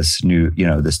cause of this new,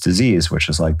 this disease, which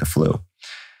is like the flu.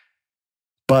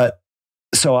 But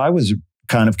so I was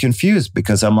kind of confused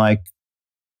because I'm like,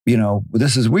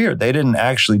 this is weird. They didn't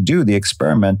actually do the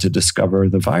experiment to discover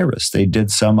the virus. They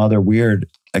did some other weird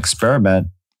experiment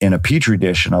in a petri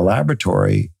dish in a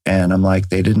laboratory. And I'm like,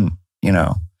 they didn't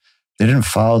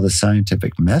follow the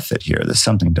scientific method here.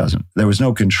 There was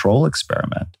no control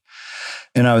experiment.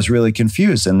 And I was really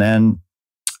confused. And then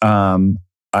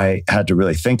I had to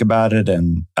really think about it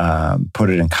and put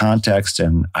it in context.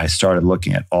 And I started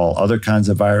looking at all other kinds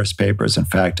of virus papers. In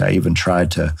fact, I even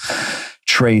tried to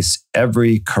trace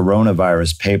every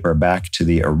coronavirus paper back to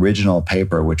the original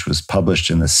paper, which was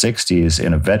published in the 60s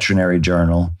in a veterinary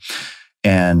journal.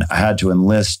 And I had to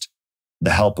enlist the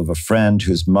help of a friend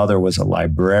whose mother was a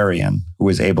librarian who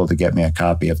was able to get me a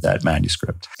copy of that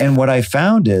manuscript. And what I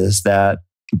found is that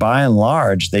by and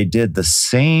large, they did the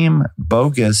same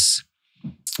bogus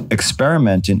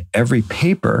experiment in every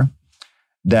paper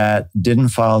that didn't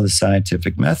follow the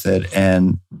scientific method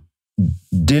and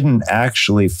didn't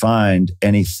actually find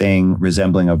anything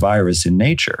resembling a virus in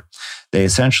nature. They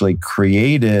essentially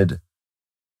created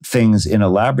things in a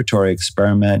laboratory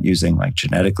experiment using like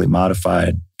genetically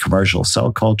modified commercial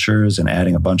cell cultures and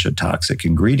adding a bunch of toxic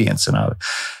ingredients. And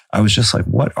I was just like,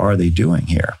 what are they doing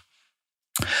here?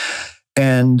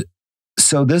 And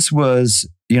so this was,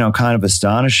 kind of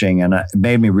astonishing, and it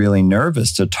made me really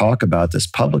nervous to talk about this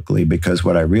publicly, because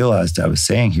what I realized I was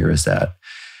saying here is that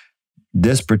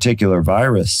this particular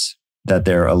virus that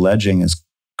they're alleging is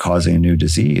causing a new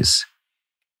disease,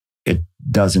 it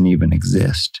doesn't even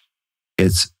exist.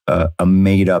 It's a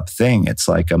made-up thing. It's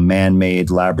like a man-made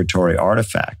laboratory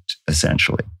artifact,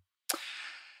 essentially.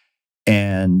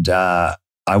 And I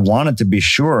wanted to be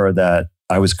sure that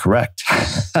I was correct.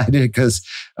 I did, because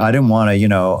I didn't want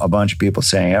to, a bunch of people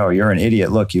saying, oh, you're an idiot.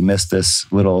 Look, you missed this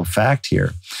little fact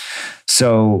here.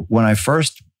 So when I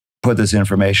first put this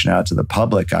information out to the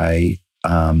public, I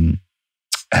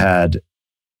had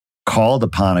called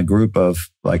upon a group of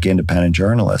like independent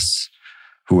journalists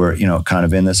who were, kind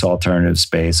of in this alternative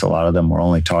space. A lot of them were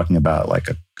only talking about like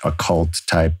a cult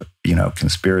type,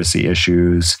 conspiracy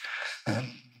issues.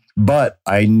 But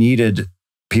I needed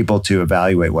people to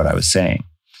evaluate what I was saying.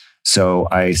 So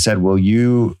I said, will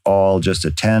you all just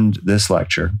attend this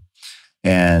lecture,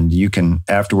 and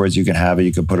afterwards you can have it,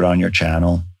 you can put it on your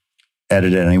channel,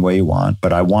 edit it any way you want.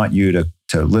 But I want you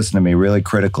to listen to me really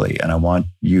critically. And I want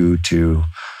you to,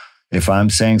 if I'm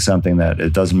saying something that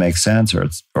it doesn't make sense or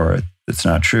it's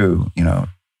not true,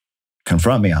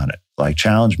 confront me on it, like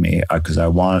challenge me, because I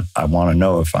want to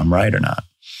know if I'm right or not.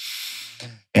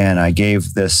 And I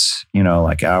gave this,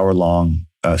 like hour-long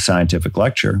scientific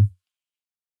lecture,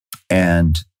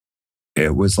 and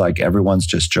it was like everyone's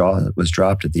jaw was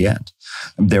dropped at the end.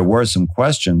 There were some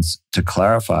questions to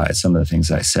clarify some of the things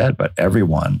I said, but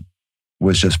everyone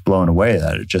was just blown away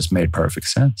that it just made perfect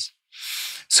sense.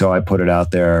 So I put it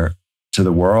out there to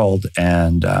the world,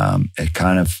 and it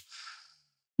kind of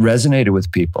resonated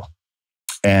with people,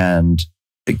 and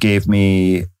it gave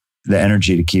me the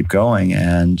energy to keep going.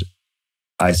 And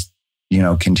I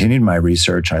continued my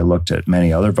research. I looked at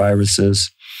many other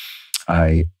viruses.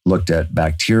 I looked at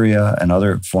bacteria and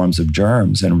other forms of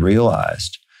germs, and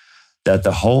realized that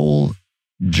the whole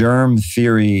germ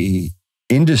theory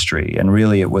industry, and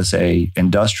really it was a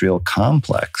industrial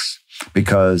complex,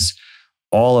 because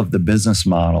all of the business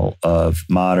model of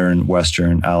modern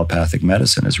Western allopathic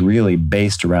medicine is really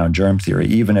based around germ theory.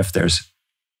 Even if there's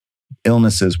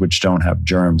illnesses which don't have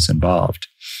germs involved,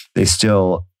 they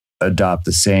still adopt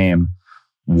the same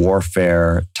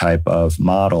warfare type of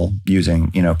model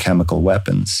using, chemical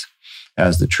weapons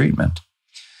as the treatment.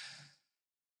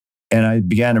 And I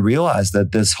began to realize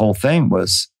that this whole thing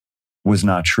was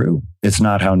not true. It's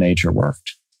not how nature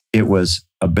worked. It was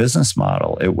a business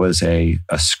model. It was a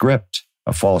script,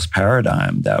 a false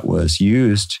paradigm that was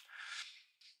used,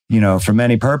 for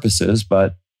many purposes,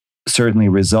 but certainly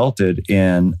resulted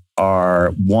in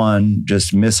our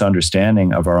just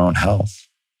misunderstanding of our own health.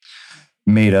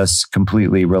 made us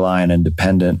completely reliant and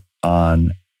dependent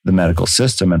on the medical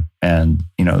system and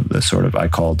the sort of, I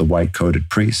call it the white-coated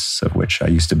priests, of which I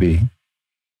used to be.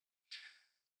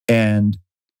 And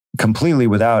completely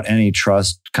without any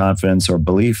trust, confidence, or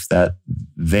belief that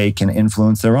they can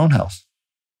influence their own health.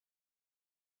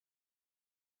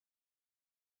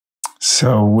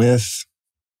 So with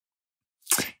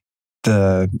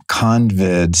the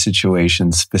COVID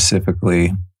situation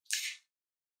specifically,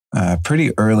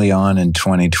 pretty early on in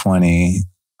 2020,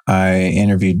 I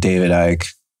interviewed David Icke,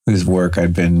 whose work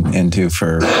I'd been into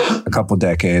for a couple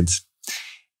decades.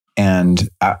 And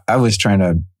I was trying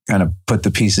to kind of put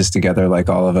the pieces together like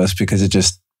all of us, because it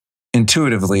just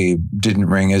intuitively didn't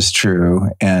ring as true.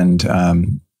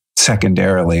 And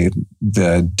secondarily,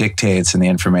 the dictates and the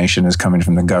information is coming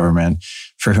from the government,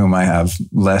 for whom I have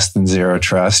less than zero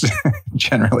trust,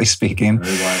 generally speaking.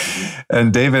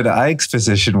 And David Icke's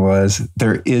position was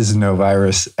there is no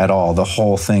virus at all. The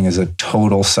whole thing is a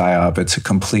total psyop. It's a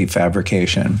complete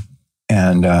fabrication.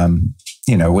 And,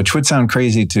 which would sound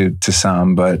crazy to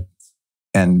some, but,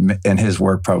 and his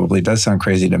work probably does sound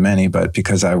crazy to many, but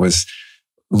because I was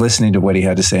listening to what he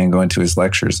had to say and going to his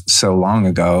lectures so long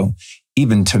ago,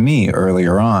 even to me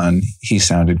earlier on, he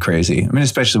sounded crazy. I mean,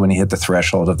 especially when he hit the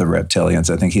threshold of the reptilians.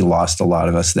 I think he lost a lot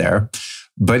of us there.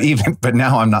 But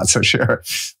now I'm not so sure.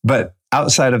 But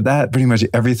outside of that, pretty much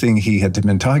everything he had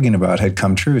been talking about had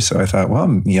come true. So I thought,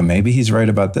 well, yeah, maybe he's right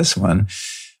about this one.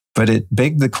 But it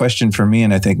begged the question for me,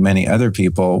 and I think many other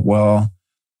people, well,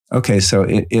 okay, so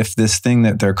if this thing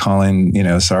that they're calling,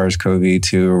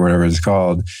 SARS-CoV-2 or whatever it's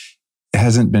called,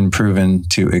 hasn't been proven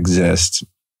to exist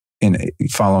in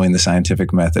following the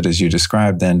scientific method as you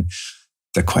described, then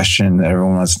the question that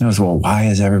everyone wants to know is, well, why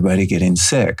is everybody getting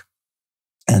sick?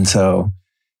 And so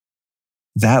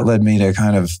that led me to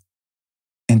kind of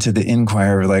into the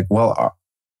inquiry, like, well,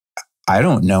 I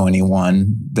don't know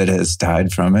anyone that has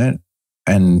died from it.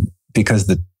 And because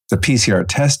the PCR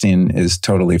testing is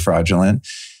totally fraudulent,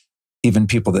 even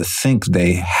people that think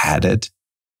they had it,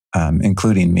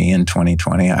 including me in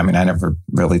 2020. I mean, I never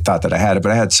really thought that I had it,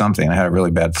 but I had something. I had a really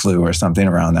bad flu or something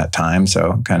around that time.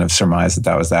 So kind of surmised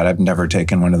that was that. I've never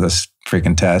taken one of those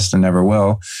freaking tests and never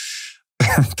will.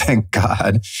 Thank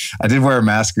God. I did wear a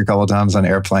mask a couple of times on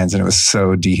airplanes, and it was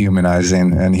so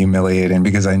dehumanizing and humiliating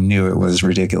because I knew it was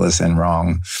ridiculous and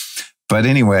wrong. But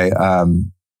anyway,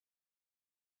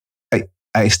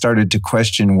 I started to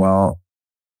question, well,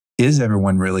 is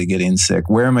everyone really getting sick?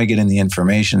 Where am I getting the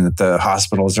information that the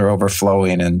hospitals are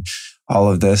overflowing and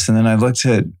all of this? And then I looked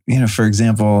at, for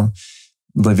example,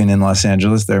 living in Los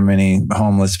Angeles, there are many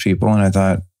homeless people. And I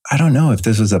thought, I don't know, if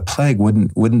this was a plague,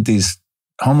 wouldn't these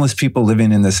homeless people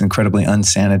living in this incredibly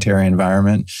unsanitary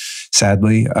environment,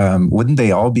 sadly, wouldn't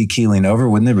they all be keeling over?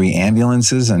 Wouldn't there be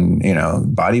ambulances and,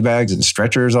 body bags and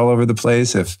stretchers all over the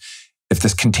place if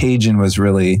this contagion was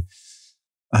really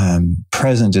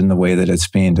present in the way that it's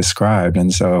being described?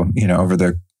 And so, over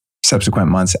the subsequent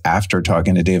months after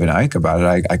talking to David Icke about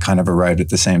it, I kind of arrived at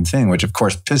the same thing, which of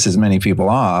course pisses many people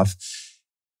off.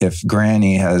 If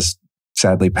Granny has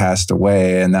sadly passed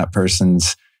away and that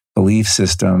person's belief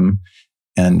system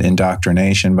and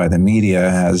indoctrination by the media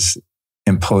has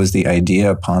imposed the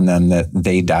idea upon them that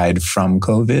they died from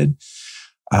COVID.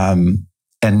 And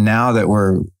now that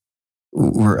we're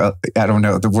I don't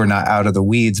know, that we're not out of the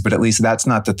weeds, but at least that's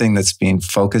not the thing that's being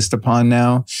focused upon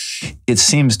now. It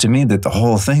seems to me that the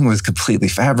whole thing was completely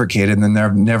fabricated and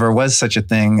there never was such a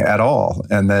thing at all.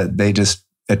 And that they just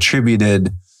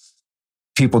attributed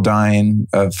people dying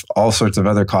of all sorts of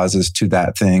other causes to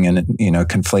that thing and,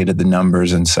 conflated the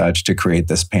numbers and such to create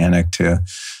this panic to,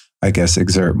 I guess,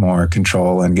 exert more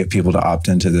control and get people to opt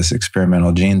into this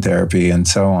experimental gene therapy and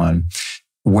so on.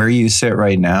 Where you sit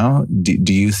right now,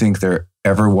 do you think there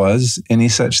ever was any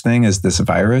such thing as this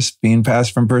virus being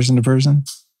passed from person to person?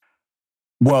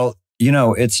 Well,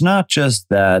 it's not just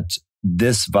that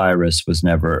this virus was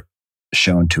never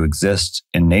shown to exist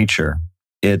in nature.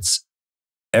 It's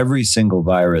every single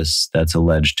virus that's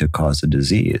alleged to cause a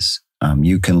disease.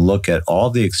 You can look at all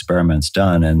the experiments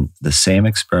done, and the same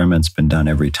experiment's been done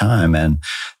every time. And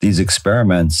these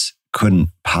experiments couldn't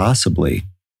possibly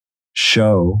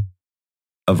show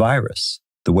a virus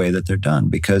the way that they're done,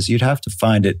 because you'd have to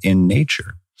find it in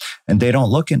nature, and they don't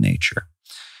look in nature.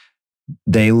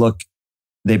 They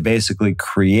basically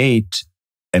create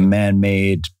a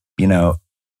man-made,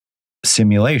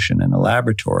 simulation in a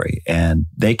laboratory, and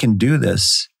they can do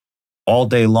this all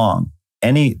day long.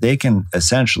 They can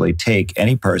essentially take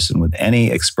any person with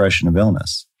any expression of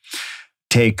illness,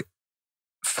 take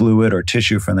fluid or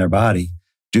tissue from their body,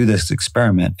 do this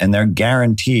experiment, and they're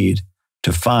guaranteed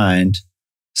to find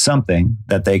something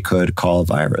that they could call a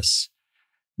virus.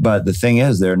 But the thing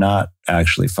is, they're not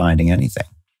actually finding anything.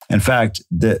 In fact,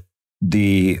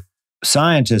 the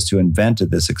scientist who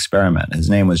invented this experiment, his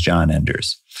name was John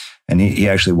Enders. And he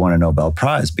actually won a Nobel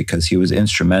Prize because he was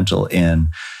instrumental in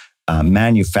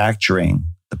manufacturing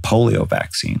the polio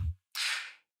vaccine.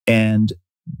 And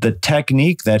the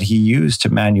technique that he used to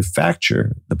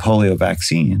manufacture the polio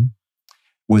vaccine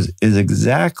is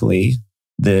exactly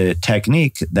the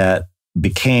technique that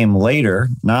became later,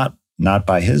 not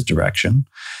by his direction,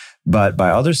 but by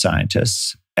other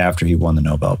scientists after he won the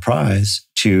Nobel Prize,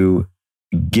 to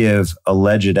give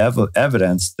alleged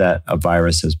evidence that a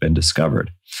virus has been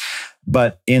discovered.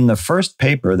 But in the first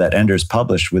paper that Enders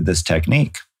published with this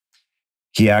technique,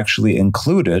 he actually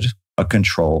included a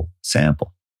control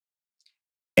sample.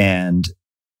 And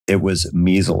it was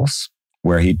measles,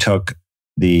 where he took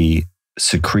the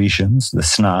secretions, the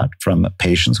snot from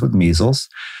patients with measles,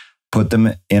 put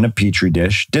them in a petri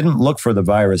dish, didn't look for the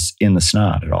virus in the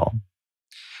snot at all.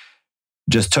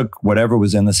 Just took whatever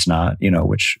was in the snot,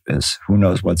 which is, who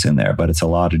knows what's in there, but it's a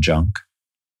lot of junk,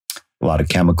 a lot of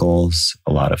chemicals,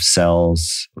 a lot of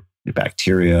cells,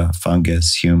 bacteria,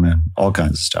 fungus, human, all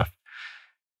kinds of stuff.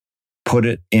 Put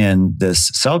it in this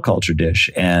cell culture dish,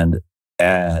 and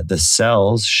the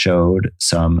cells showed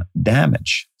some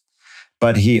damage.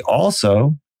 But he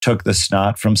also took the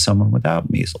snot from someone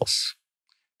without measles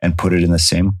and put it in the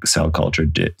same cell culture,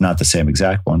 not the same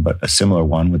exact one, but a similar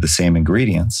one with the same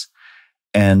ingredients.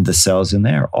 And the cells in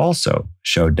there also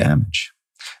showed damage.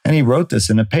 And he wrote this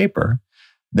in a paper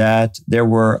that there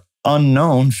were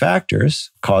unknown factors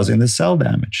causing the cell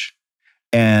damage.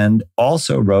 And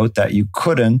also wrote that you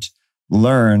couldn't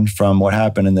learn from what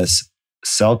happened in this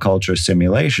cell culture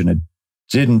simulation. It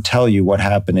didn't tell you what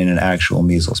happened in an actual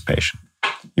measles patient.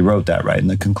 He wrote that right in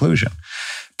the conclusion.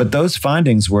 But those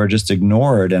findings were just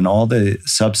ignored, and all the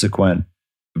subsequent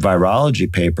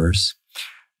virology papers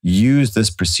used this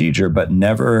procedure, but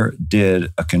never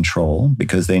did a control,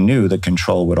 because they knew the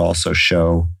control would also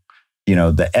show,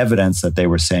 the evidence that they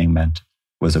were saying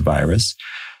was a virus.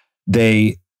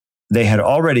 They had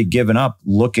already given up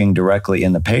looking directly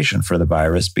in the patient for the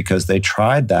virus, because they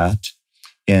tried that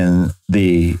in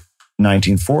the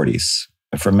 1940s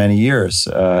for many years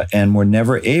and were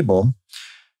never able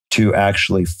to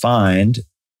actually find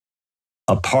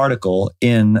a particle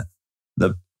in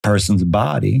the person's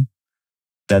body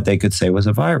that they could say was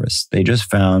a virus. They just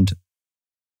found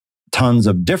tons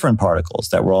of different particles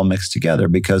that were all mixed together,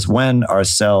 because when our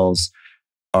cells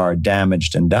are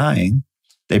damaged and dying,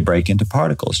 they break into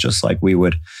particles. Just like we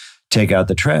would take out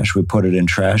the trash, we put it in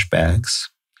trash bags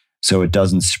so it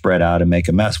doesn't spread out and make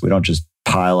a mess. We don't just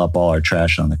pile up all our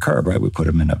trash on the curb, right? We put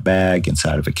them in a bag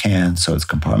inside of a can so it's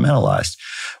compartmentalized.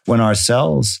 When our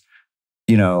cells,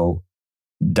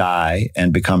 die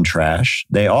and become trash,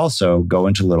 they also go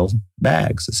into little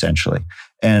bags, essentially.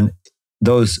 And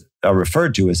those are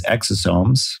referred to as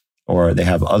exosomes, or they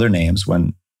have other names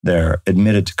when they're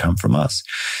admitted to come from us.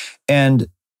 And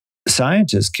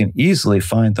scientists can easily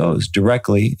find those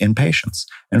directly in patients.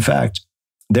 In fact,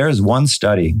 there's one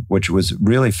study which was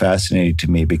really fascinating to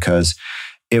me, because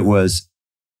it was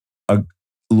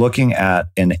looking at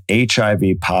an HIV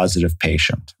positive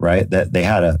patient, right? That they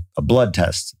had a blood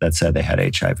test that said they had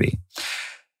HIV.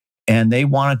 And they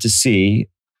wanted to see,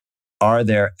 are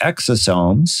there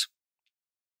exosomes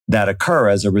that occur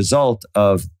as a result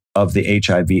of the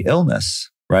HIV illness,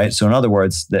 right? So in other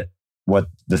words, that what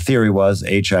the theory was,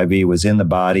 HIV was in the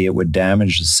body, it would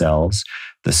damage the cells.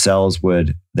 The cells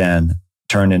would then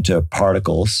turn into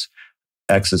particles,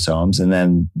 exosomes, and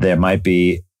then there might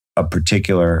be a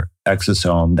particular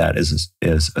exosome that is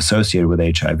associated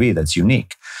with HIV that's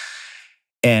unique.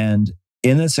 And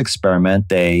in this experiment,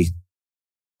 they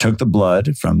took the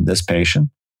blood from this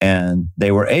patient, and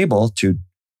they were able to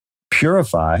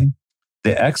purify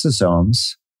the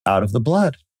exosomes out of the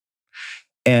blood.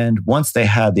 And once they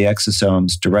had the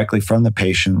exosomes directly from the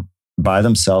patient by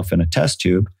themselves in a test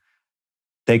tube,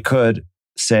 they could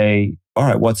say, all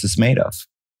right, what's this made of?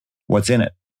 What's in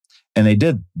it? And they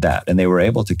did that, and they were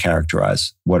able to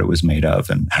characterize what it was made of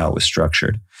and how it was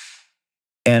structured.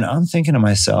 And I'm thinking to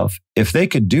myself, if they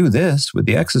could do this with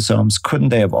the exosomes, couldn't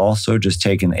they have also just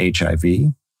taken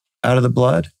HIV out of the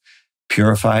blood,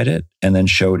 purified it, and then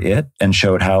showed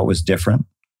how it was different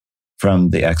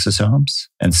from the exosomes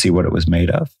and see what it was made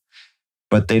of?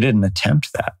 But they didn't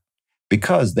attempt that,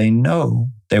 because they know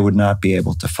they would not be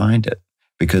able to find it,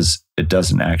 because it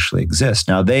doesn't actually exist.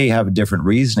 Now, they have a different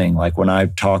reasoning. Like when I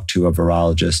talked to a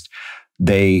virologist,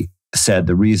 they said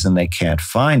the reason they can't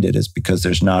find it is because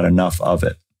there's not enough of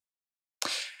it.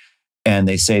 And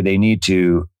they say they need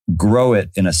to grow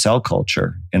it in a cell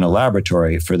culture in a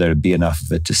laboratory for there to be enough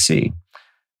of it to see.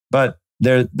 But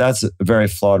that's a very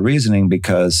flawed reasoning,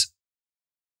 because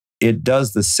it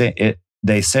does the same.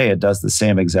 They say it does the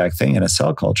same exact thing in a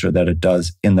cell culture that it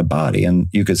does in the body. And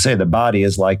you could say the body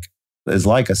is like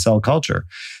a cell culture,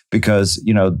 because,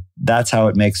 that's how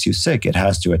it makes you sick. It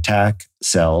has to attack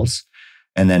cells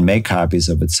and then make copies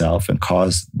of itself and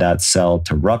cause that cell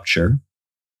to rupture.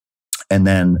 And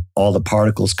then all the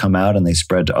particles come out and they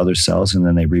spread to other cells, and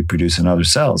then they reproduce in other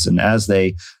cells. And as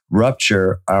they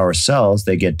rupture our cells,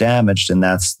 they get damaged, and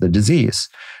that's the disease,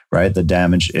 right? The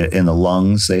damage in the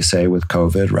lungs, they say, with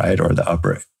COVID, right? Or the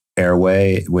upper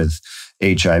airway with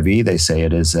HIV, they say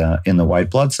it is in the white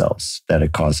blood cells that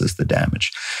it causes the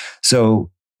damage. So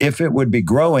if it would be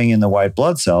growing in the white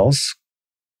blood cells,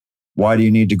 why do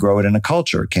you need to grow it in a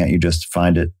culture? Can't you just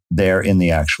find it there in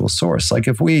the actual source? Like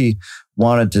if we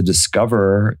wanted to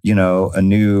discover, a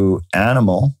new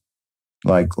animal,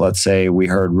 like let's say we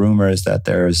heard rumors that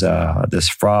there's this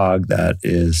frog that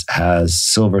has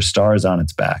silver stars on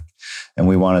its back, and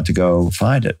we wanted to go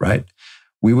find it, right?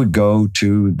 We would go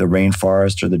to the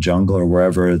rainforest or the jungle or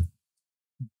wherever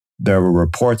there were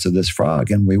reports of this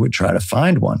frog, and we would try to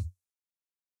find one.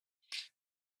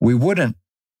 We wouldn't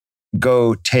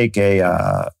go take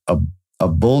a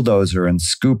bulldozer and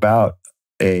scoop out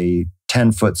a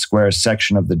 10-foot square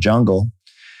section of the jungle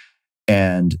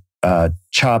and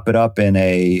chop it up in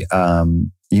a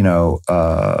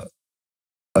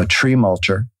tree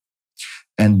mulcher,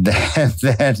 and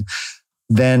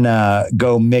then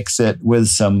go mix it with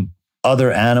some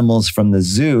other animals from the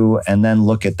zoo, and then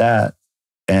look at that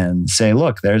and say,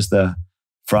 look, there's the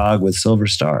frog with silver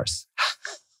stars.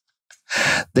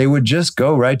 They would just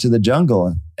go right to the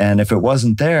jungle. And if it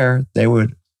wasn't there, they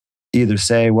would either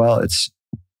say, well,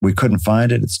 we couldn't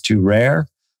find it, it's too rare,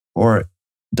 or it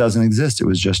doesn't exist, it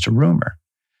was just a rumor.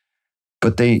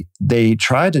 But they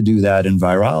tried to do that in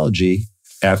virology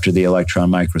after the electron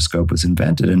microscope was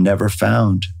invented and never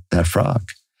found that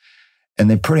frog. And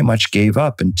they pretty much gave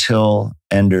up until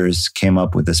Enders came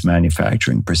up with this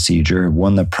manufacturing procedure,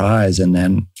 won the prize. And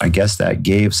then I guess that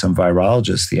gave some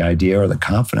virologists the idea or the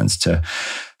confidence to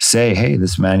say, hey,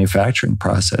 this manufacturing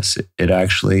process, it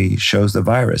actually shows the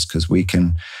virus, because we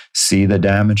can see the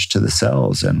damage to the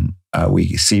cells and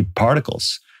we see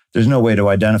particles. There's no way to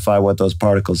identify what those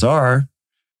particles are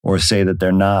or say that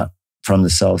they're not from the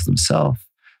cells themselves.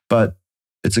 But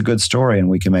it's a good story, and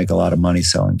we can make a lot of money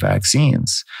selling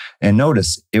vaccines. And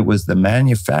notice, it was the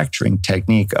manufacturing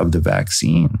technique of the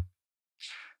vaccine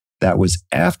that was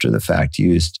after the fact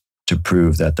used to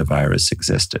prove that the virus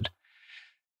existed.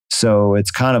 So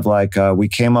it's kind of like we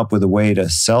came up with a way to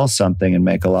sell something and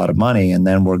make a lot of money, and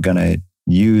then we're going to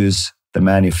use the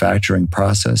manufacturing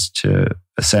process to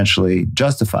essentially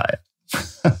justify it.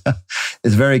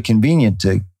 It's very convenient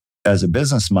as a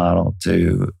business model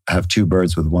to have two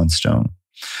birds with one stone.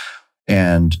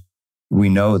 And we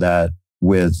know that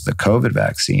with the COVID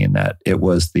vaccine, that it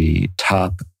was the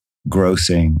top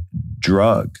grossing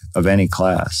drug of any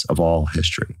class of all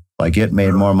history. Like, it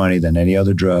made more money than any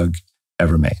other drug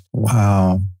ever made.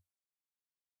 Wow.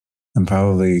 And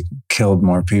probably killed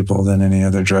more people than any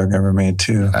other drug ever made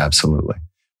too. Absolutely.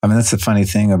 I mean, that's the funny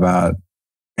thing about,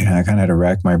 I kind of had to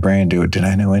rack my brain. Did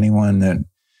I know anyone that,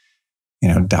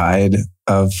 died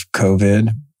of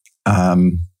COVID?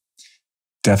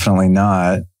 Definitely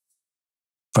not.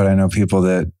 But I know people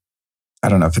that, I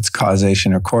don't know if it's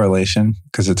causation or correlation,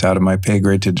 because it's out of my pay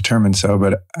grade to determine so,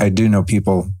 but I do know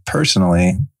people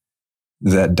personally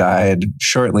that died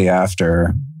shortly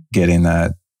after getting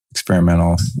that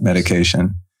experimental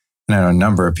medication. And I know a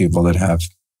number of people that have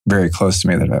very close to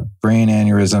me that have brain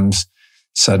aneurysms,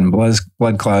 sudden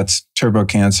blood clots, turbo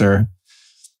cancer,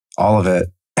 all of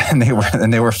it. And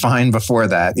they were fine before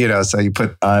that, so you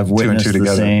put I've two and two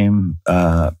together. The same,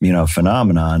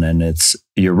 phenomenon. And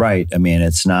you're right. I mean,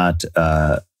 it's not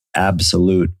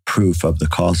absolute proof of the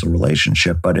causal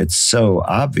relationship, but it's so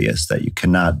obvious that you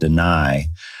cannot deny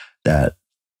that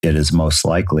it is most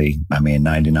likely,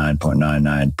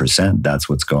 99.99%, that's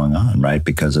what's going on, right?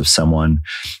 Because if someone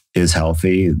is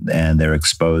healthy and they're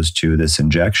exposed to this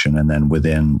injection, and then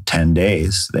within 10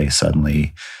 days, they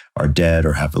suddenly are dead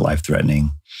or have a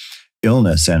life-threatening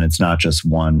illness. And it's not just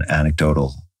one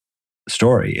anecdotal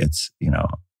story. It's,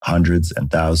 hundreds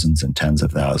and thousands and tens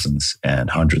of thousands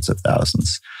and hundreds of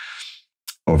thousands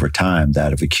over time that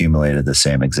have accumulated the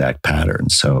same exact pattern.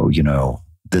 So,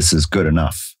 this is good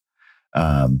enough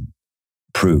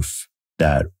proof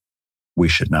that we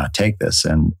should not take this.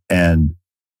 And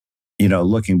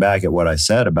looking back at what I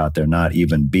said about there not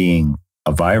even being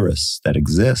a virus that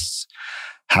exists,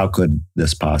 how could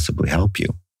this possibly help you?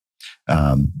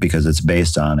 because it's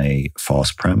based on a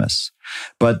false premise.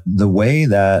 But the way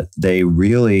that they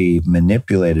really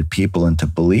manipulated people into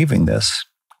believing this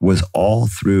was all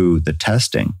through the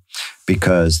testing,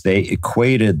 because they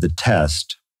equated the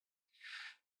test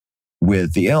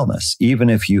with the illness, even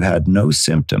if you had no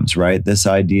symptoms, right? This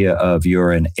idea of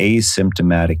you're an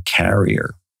asymptomatic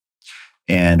carrier.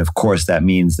 And of course, that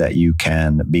means that you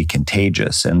can be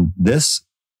contagious. And this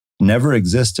never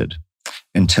existed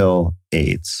until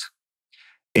AIDS.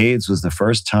 AIDS was the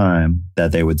first time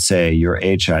that they would say you're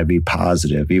HIV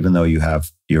positive, even though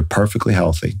you're perfectly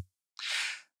healthy.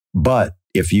 But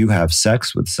if you have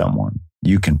sex with someone,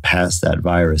 you can pass that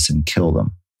virus and kill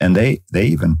them. And they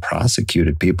even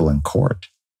prosecuted people in court,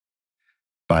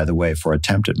 by the way, for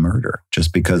attempted murder,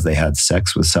 just because they had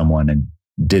sex with someone and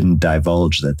didn't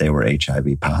divulge that they were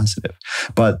HIV positive.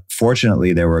 But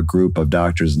fortunately, there were a group of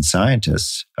doctors and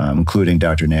scientists, including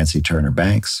Dr. Nancy Turner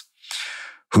Banks,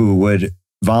 who would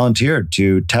volunteer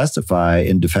to testify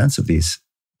in defense of these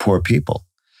poor people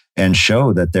and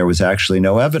show that there was actually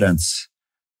no evidence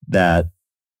that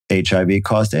HIV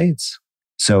caused AIDS.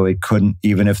 So it couldn't,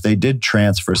 even if they did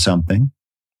transfer something,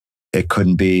 it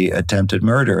couldn't be attempted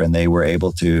murder. And they were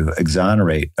able to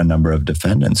exonerate a number of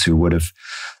defendants who would have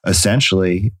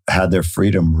essentially had their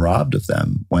freedom robbed of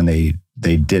them when they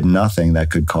did nothing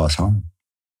that could cause harm.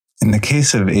 In the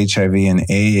case of HIV and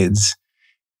AIDS,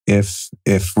 if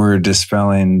we're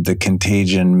dispelling the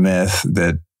contagion myth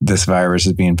that this virus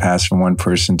is being passed from one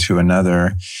person to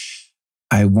another,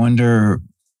 I wonder,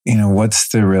 what's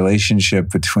the relationship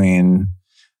between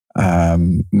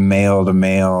male to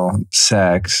male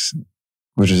sex,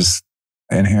 which is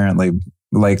inherently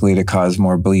likely to cause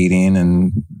more bleeding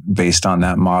and based on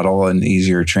that model, an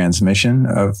easier transmission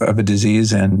of a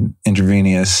disease, and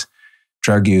intravenous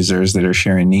drug users that are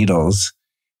sharing needles.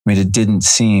 I mean, it didn't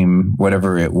seem,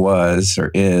 whatever it was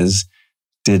or is,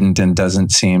 didn't and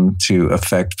doesn't seem to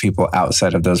affect people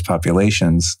outside of those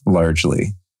populations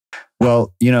largely.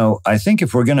 Well, I think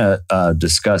if we're going to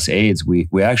discuss AIDS, we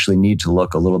actually need to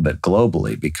look a little bit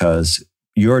globally, because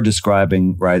you're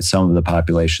describing, right, some of the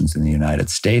populations in the United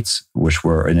States, which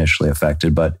were initially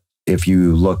affected. But if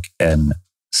you look in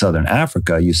Southern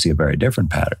Africa, you see a very different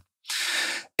pattern.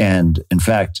 And in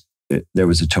fact, there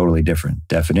was a totally different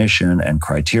definition and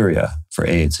criteria for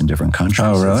AIDS in different countries.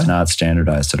 Oh, really? It's not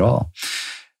standardized at all.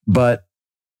 But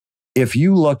if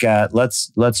you look at, let's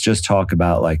just talk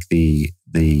about like the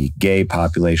gay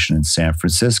population in San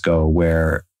Francisco,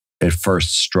 where it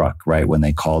first struck, right, when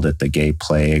they called it the gay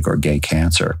plague or gay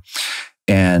cancer.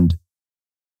 And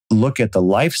look at the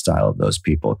lifestyle of those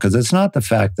people, because it's not the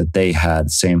fact that they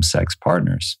had same-sex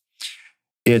partners.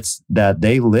 It's that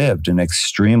they lived an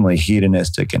extremely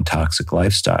hedonistic and toxic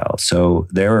lifestyle. So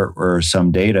there were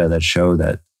some data that show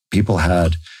that people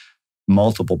had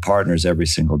multiple partners every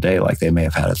single day, like they may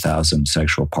have had 1,000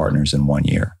 sexual partners in 1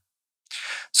 year.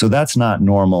 So that's not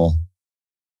normal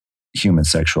human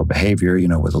sexual behavior,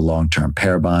 with a long-term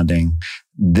pair bonding.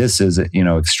 This is,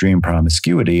 extreme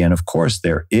promiscuity. And of course,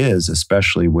 there is,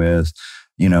 especially with,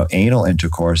 anal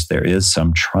intercourse, there is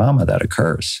some trauma that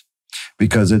occurs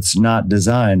because it's not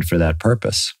designed for that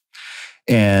purpose.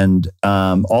 And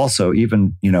also,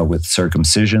 even, with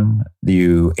circumcision,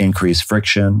 you increase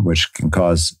friction, which can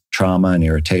cause trauma and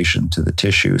irritation to the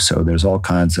tissue. So there's all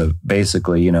kinds of,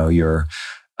 basically, you're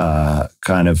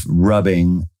kind of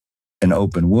rubbing an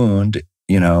open wound,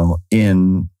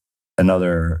 in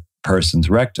another person's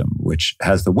rectum, which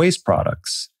has the waste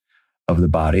products of the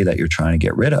body that you're trying to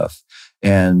get rid of.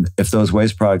 And if those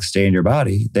waste products stay in your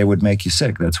body, they would make you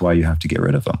sick. That's why you have to get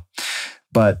rid of them.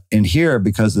 But in here,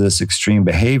 because of this extreme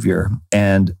behavior,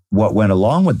 and what went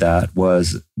along with that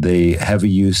was the heavy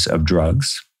use of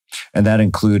drugs. And that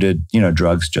included,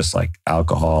 drugs just like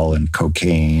alcohol and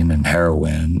cocaine and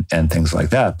heroin and things like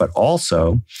that, but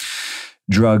also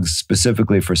drugs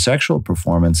specifically for sexual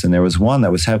performance. And there was one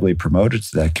that was heavily promoted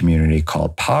to that community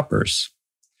called poppers.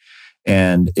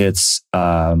 And it's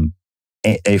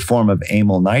a form of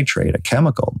amyl nitrate, a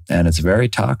chemical, and it's very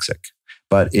toxic,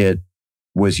 but it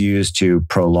was used to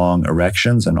prolong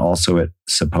erections, and also it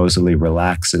supposedly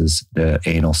relaxes the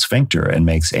anal sphincter and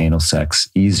makes anal sex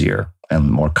easier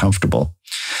and more comfortable.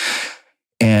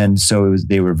 And so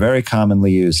they were very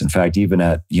commonly used. In fact, even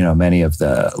at, many of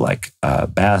the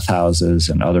bathhouses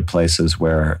and other places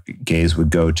where gays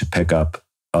would go to pick up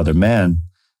other men,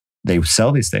 they would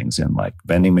sell these things in like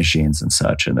vending machines and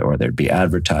such, or there'd be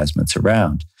advertisements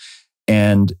around.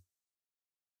 And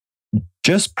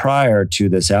just prior to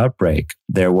this outbreak,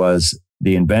 there was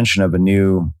the invention of a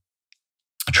new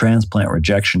transplant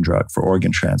rejection drug for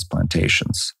organ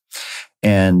transplantations.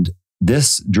 And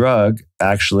this drug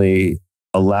actually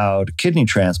allowed kidney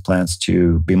transplants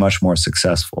to be much more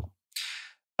successful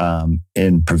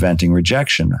in preventing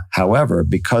rejection. However,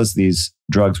 because these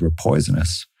drugs were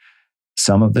poisonous,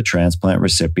 some of the transplant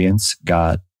recipients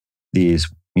got these,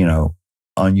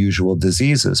 unusual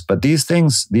diseases. But these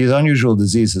unusual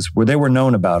diseases, they were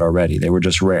known about already. They were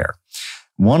just rare.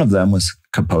 One of them was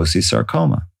Kaposi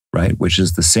sarcoma, right? Which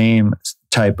is the same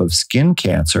type of skin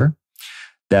cancer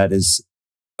that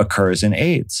occurs in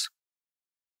AIDS.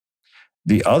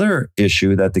 The other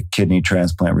issue that the kidney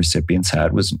transplant recipients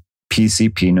had was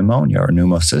PCP pneumonia or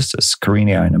pneumocystis,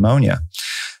 carinii pneumonia.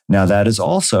 Now, that is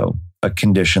also a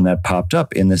condition that popped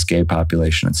up in this gay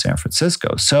population in San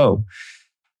Francisco. So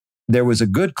there was a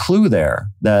good clue there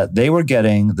that they were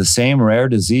getting the same rare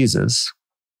diseases,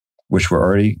 which were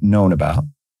already known about,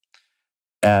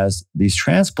 as these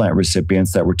transplant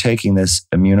recipients that were taking this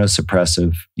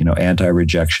immunosuppressive,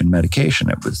 anti-rejection medication.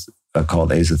 It was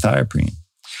called azathioprine.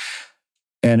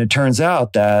 And it turns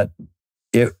out that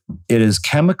it is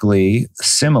chemically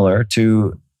similar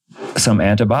to some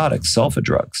antibiotics, sulfa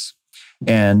drugs.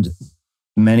 And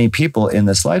many people in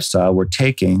this lifestyle were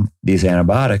taking these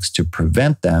antibiotics to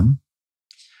prevent them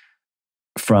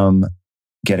from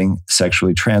getting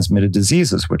sexually transmitted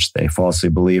diseases, which they falsely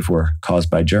believe were caused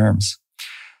by germs.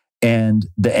 And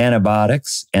the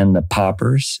antibiotics and the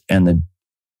poppers and the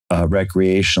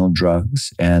recreational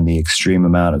drugs and the extreme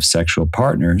amount of sexual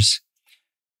partners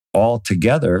all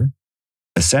together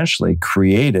essentially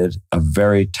created a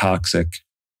very toxic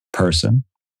person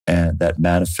and that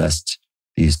manifests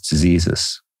these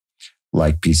diseases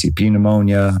like PCP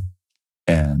pneumonia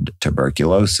and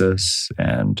tuberculosis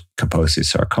and Kaposi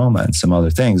sarcoma and some other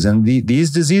things. And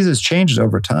these diseases changed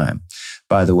over time,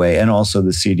 by the way. And also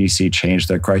the CDC changed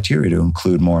their criteria to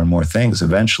include more and more things.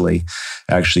 Eventually,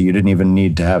 actually, you didn't even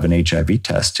need to have an HIV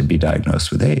test to be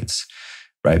diagnosed with AIDS,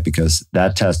 right? Because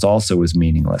that test also was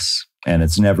meaningless. And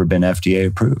it's never been FDA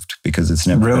approved because it's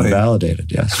never been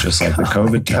validated. Yes, just like the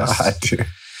COVID test.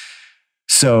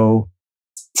 So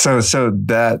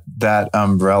that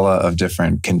umbrella of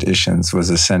different conditions was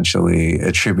essentially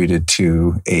attributed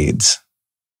to AIDS.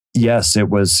 Yes, it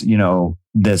was,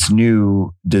 this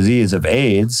new disease of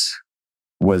AIDS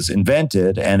was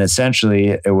invented, and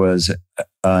essentially it was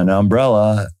an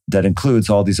umbrella that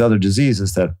includes all these other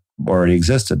diseases that already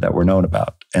existed that were known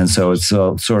about. And so it's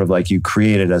sort of like you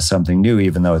create it as something new,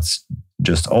 even though it's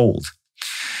just old.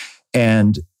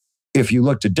 And if you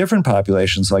looked at different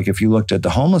populations, like if you looked at the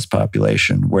homeless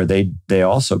population where they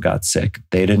also got sick,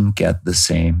 they didn't get the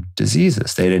same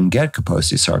diseases. They didn't get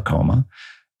Kaposi sarcoma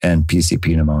and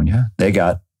PCP pneumonia. They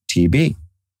got TB.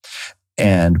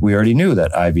 And we already knew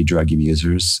that IV drug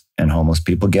users and homeless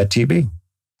people get TB.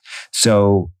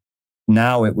 So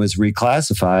now it was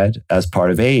reclassified as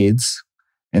part of AIDS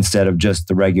instead of just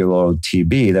the regular old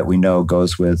TB that we know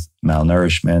goes with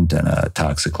malnourishment and a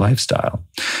toxic lifestyle.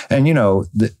 And,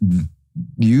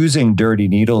 using dirty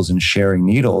needles and sharing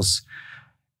needles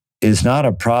is not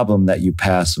a problem that you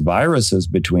pass viruses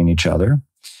between each other.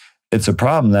 It's a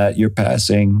problem that you're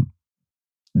passing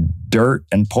dirt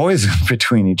and poison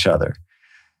between each other,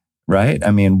 right?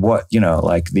 I mean,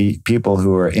 like the people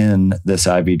who are in this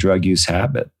IV drug use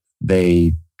habit,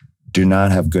 they do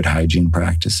not have good hygiene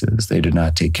practices. They do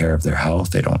not take care of their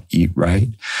health. They don't eat right.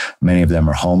 Many of them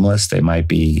are homeless. They might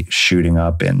be shooting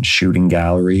up in shooting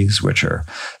galleries, which are,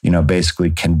 basically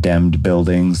condemned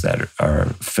buildings that are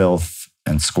filth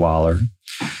and squalor.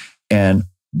 And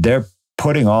they're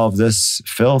putting all of this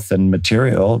filth and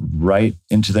material right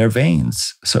into their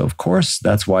veins. So of course,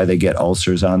 that's why they get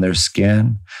ulcers on their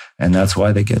skin, and that's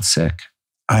why they get sick.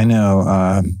 I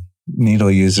know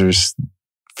needle users,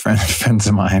 friends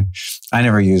of mine. I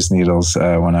never used needles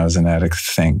when I was an addict,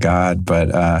 thank God.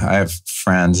 But I have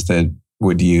friends that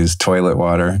would use toilet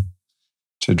water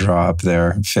to draw up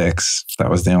their fix.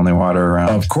 That was the only water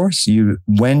around. Of course,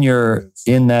 when you're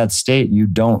in that state, you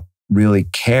don't really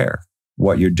care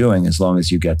what you're doing as long as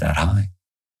you get that high.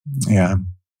 Yeah,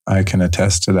 I can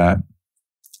attest to that.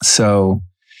 So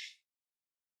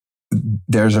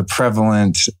there's a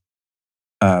prevalent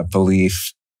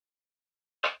belief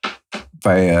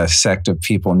by a sect of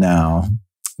people now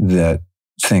that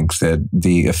think that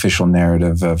the official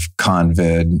narrative of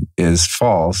Convid is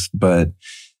false, but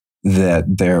that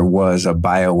there was a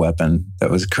bioweapon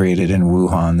that was created in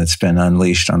Wuhan that's been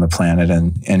unleashed on the planet.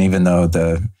 And even though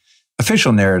the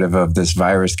official narrative of this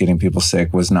virus getting people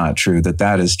sick was not true,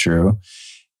 that is true.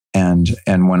 And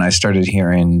when I started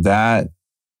hearing that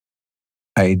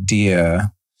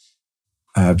idea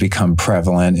become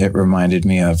prevalent, it reminded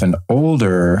me of an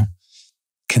older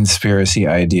conspiracy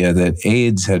idea that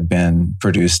AIDS had been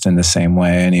produced in the same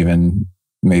way, and even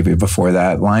maybe before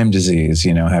that, Lyme disease,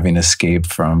 having escaped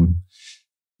from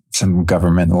some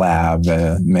government lab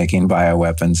making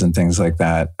bioweapons and things like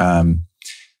that.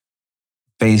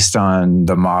 Based on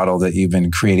the model that you've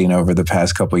been creating over the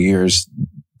past couple of years,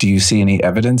 do you see any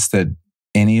evidence that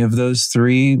any of those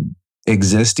three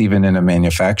exist even in a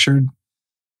manufactured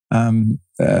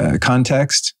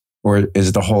context? Or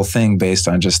is the whole thing based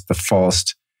on just the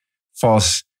false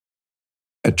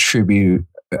attributing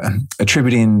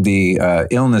the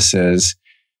illnesses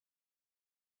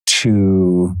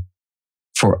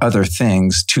for other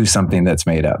things to something that's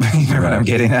made up? You know what I'm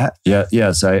getting at? Yeah.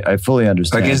 Yes, I fully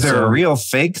understand. Like, is there a real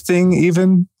fake thing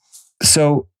even?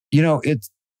 So,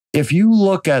 if you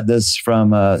look at this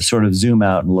from a sort of zoom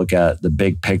out and look at the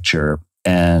big picture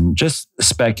and just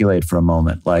speculate for a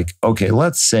moment, like, okay,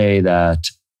 let's say that,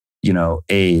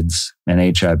 AIDS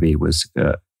and HIV was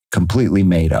completely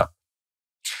made up.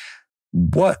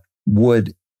 What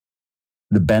would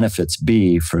the benefits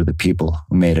be for the people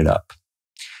who made it up?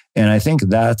 And I think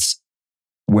that's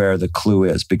where the clue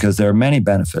is, because there are many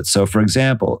benefits. So, for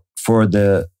example, for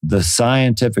the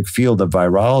scientific field of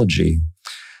virology,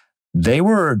 they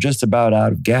were just about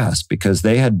out of gas because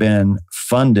they had been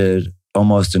funded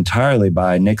almost entirely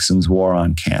by Nixon's war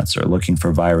on cancer, looking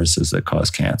for viruses that cause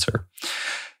cancer.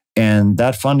 And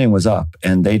that funding was up,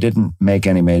 and they didn't make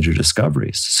any major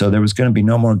discoveries. So there was going to be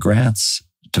no more grants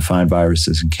to find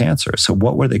viruses in cancer. So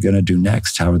what were they going to do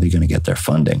next? How were they going to get their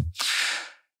funding?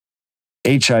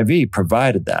 HIV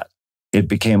provided that. It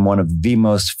became one of the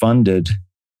most funded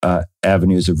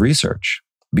avenues of research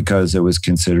because it was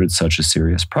considered such a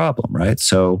serious problem, right?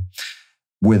 So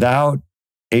without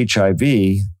HIV,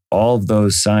 all of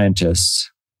those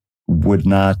scientists would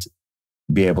not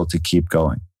be able to keep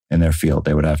going in their field.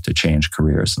 They would have to change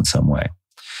careers in some way.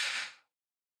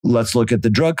 Let's look at the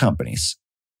drug companies.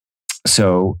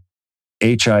 So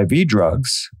HIV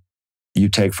drugs, you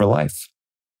take for life,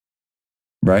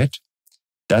 right?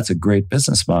 That's a great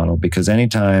business model because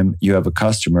anytime you have a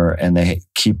customer and they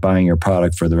keep buying your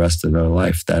product for the rest of their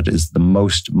life, that is the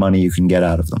most money you can get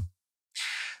out of them.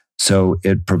 So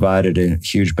it provided a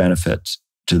huge benefit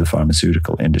to the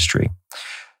pharmaceutical industry.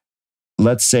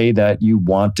 Let's say that you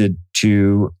wanted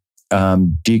to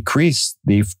decrease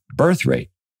the birth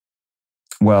rate.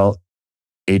 Well,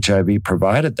 HIV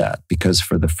provided that because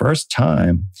for the first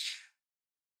time,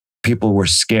 people were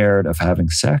scared of having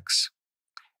sex.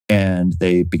 And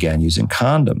they began using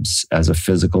condoms as a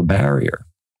physical barrier.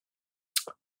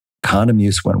 Condom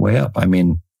use went way up. I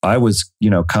mean, I was,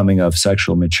 coming of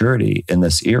sexual maturity in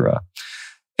this era.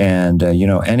 And,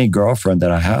 any girlfriend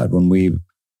that I had, when we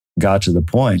got to the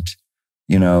point,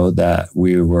 that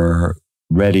we were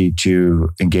ready to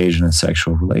engage in a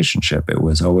sexual relationship, it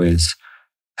was always,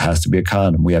 has to be a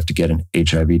condom. We have to get an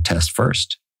HIV test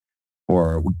first.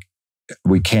 Or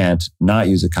we can't not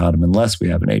use a condom unless we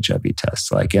have an HIV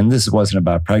test. And this wasn't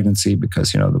about pregnancy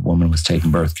because, the woman was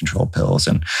taking birth control pills.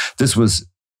 And this was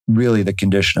really the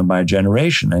condition of my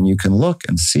generation. And you can look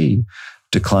and see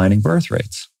declining birth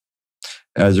rates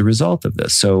as a result of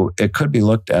this. So it could be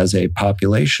looked as a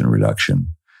population reduction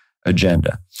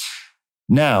agenda.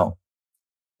 Now,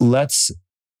 let's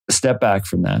step back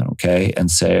from that, okay? And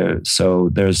say, so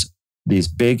there's these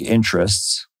big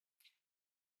interests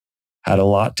had a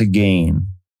lot to gain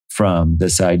from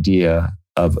this idea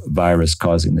of virus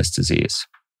causing this disease.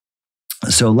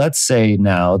 So let's say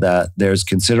now that there's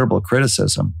considerable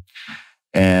criticism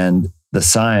and the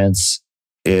science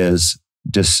is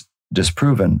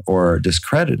disproven or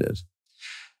discredited.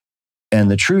 And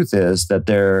the truth is that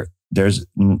there's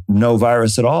no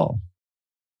virus at all,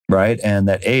 right? And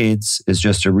that AIDS is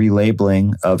just a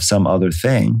relabeling of some other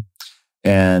thing.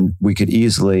 And we could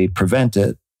easily prevent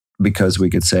it because we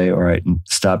could say, all right,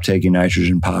 stop taking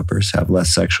nitrogen poppers, have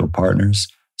less sexual partners,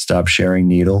 stop sharing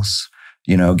needles,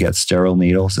 get sterile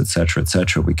needles, et cetera, et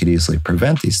cetera. We could easily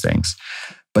prevent these things.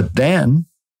 But then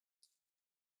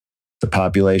the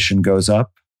population goes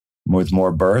up with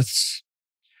more births.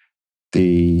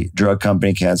 The drug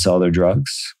company can't sell their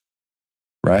drugs,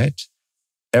 right?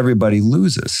 Everybody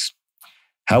loses.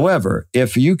 However,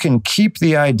 if you can keep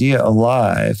the idea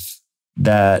alive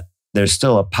that there's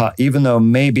still even though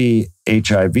maybe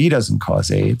HIV doesn't cause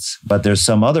AIDS, but there's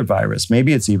some other virus,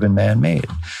 maybe it's even man-made.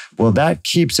 Well, that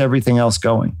keeps everything else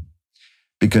going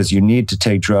because you need to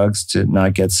take drugs to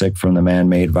not get sick from the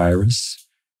man-made virus,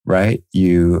 right?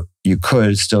 You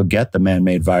could still get the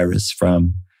man-made virus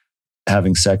from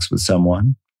having sex with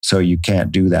someone, so you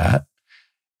can't do that.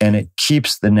 And it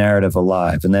keeps the narrative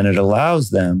alive. And then it allows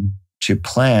them to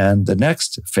plan the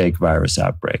next fake virus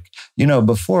outbreak.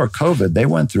 Before COVID, they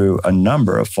went through a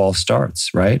number of false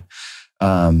starts, right?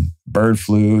 bird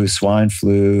flu, swine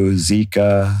flu,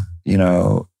 Zika,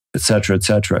 et cetera,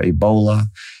 Ebola.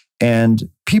 And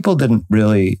people didn't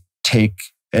really take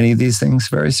any of these things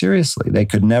very seriously. They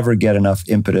could never get enough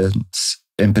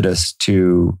impetus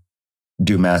to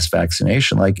do mass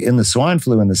vaccination. Like in the swine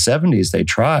flu in the 70s, they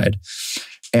tried.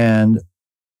 And,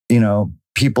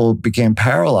 people became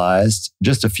paralyzed,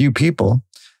 just a few people,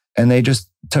 and they just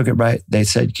took it right. They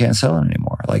said, you can't sell it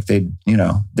anymore. Like there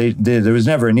was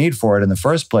never a need for it in the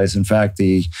first place. In fact,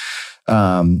 the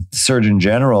Surgeon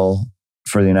General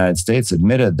for the United States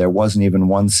admitted there wasn't even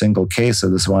one single case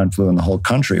of the swine flu in the whole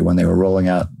country when they were rolling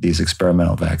out these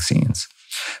experimental vaccines.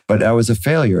 But that was a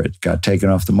failure. It got taken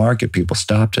off the market. People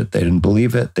stopped it. They didn't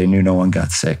believe it. They knew no one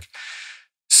got sick.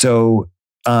 So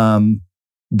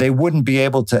they wouldn't be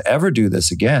able to ever do this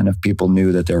again if people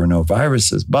knew that there were no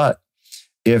viruses. But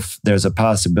if there's a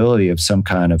possibility of some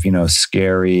kind of,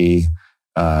 scary,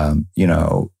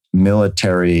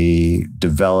 military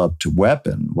developed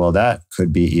weapon, well, that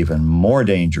could be even more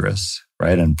dangerous,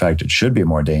 right? In fact, it should be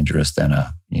more dangerous than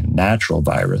a natural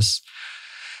virus.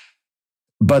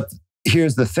 But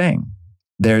here's the thing.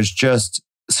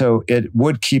 So it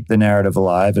would keep the narrative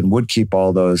alive and would keep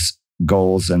all those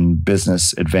goals and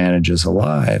business advantages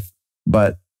alive.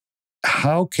 But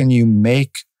how can you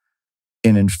make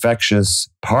an infectious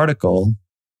particle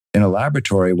in a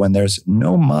laboratory when there's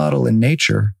no model in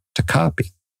nature to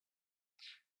copy?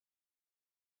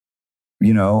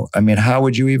 How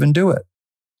would you even do it?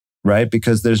 Right?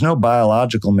 Because there's no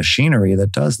biological machinery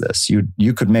that does this.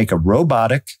 You could make a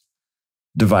robotic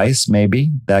device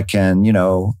maybe that can,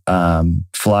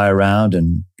 fly around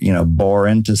and, bore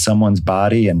into someone's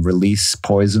body and release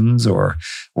poisons or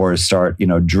start,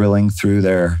 drilling through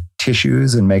their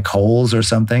tissues and make holes or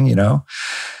something,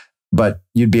 but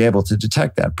you'd be able to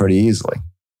detect that pretty easily.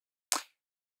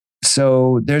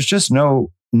 So there's just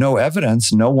no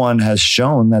evidence. No one has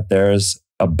shown that there's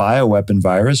a bioweapon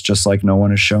virus, just like no one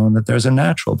has shown that there's a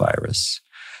natural virus.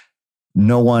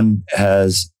 No one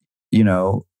has,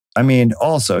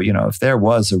 also, if there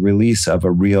was a release of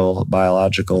a real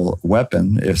biological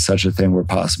weapon, if such a thing were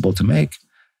possible to make,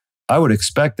 I would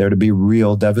expect there to be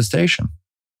real devastation.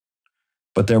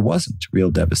 But there wasn't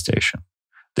real devastation.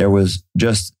 There was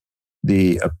just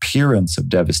the appearance of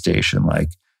devastation, like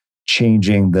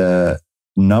changing the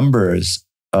numbers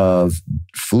of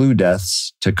flu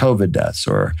deaths to COVID deaths,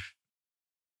 or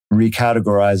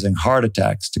recategorizing heart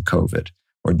attacks to COVID,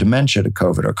 or dementia to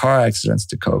COVID, or car accidents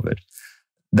to COVID.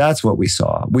 That's what we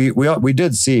saw. We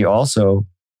did see also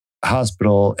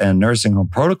hospital and nursing home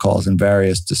protocols in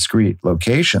various discrete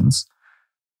locations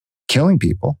killing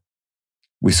people.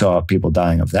 We saw people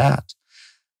dying of that.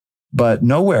 But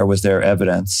nowhere was there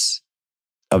evidence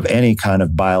of any kind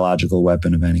of biological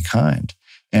weapon of any kind.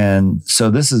 And so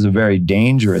this is a very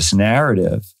dangerous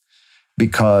narrative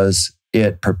because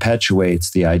it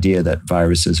perpetuates the idea that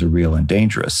viruses are real and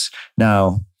dangerous.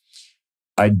 Now,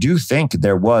 I do think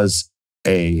there was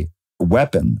a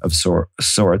weapon of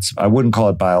sorts. I wouldn't call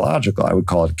it biological. I would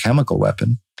call it a chemical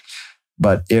weapon,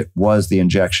 but it was the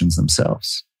injections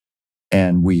themselves.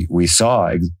 And we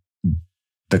saw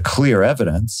the clear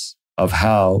evidence of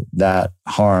how that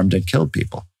harmed and killed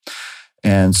people.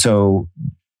 And so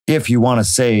if you want to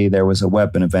say there was a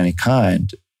weapon of any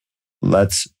kind,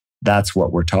 that's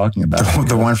what we're talking about.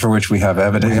 The one for which we have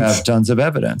evidence. We have tons of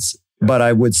evidence. But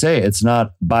I would say it's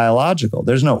not biological.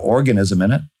 There's no organism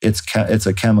in it. It's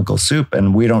a chemical soup,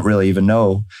 and we don't really even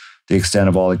know the extent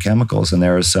of all the chemicals. And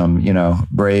there are some,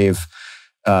 brave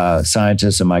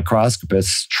scientists and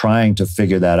microscopists trying to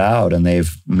figure that out, and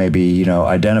they've maybe,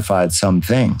 identified some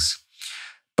things.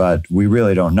 But we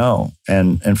really don't know.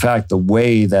 And in fact, the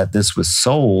way that this was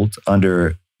sold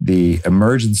under the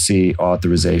emergency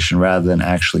authorization rather than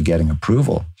actually getting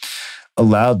approval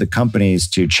allowed the companies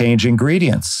to change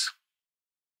ingredients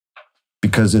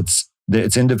because it's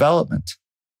in development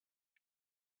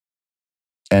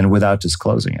and without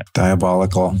disclosing it.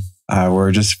 Diabolical.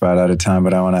 We're just about out of time,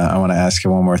 but I want to ask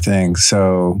you one more thing.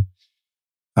 So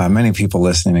many people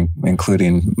listening,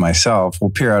 including myself, will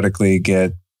periodically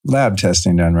get lab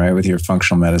testing done, right, with your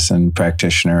functional medicine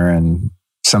practitioner. And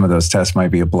some of those tests might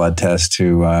be a blood test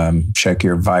to check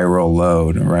your viral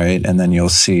load, right? And then you'll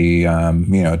see,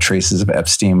 traces of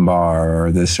Epstein-Barr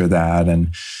or this or that.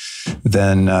 And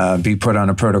then be put on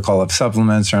a protocol of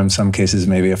supplements, or in some cases,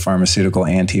 maybe a pharmaceutical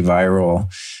antiviral.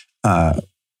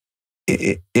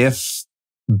 If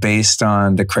based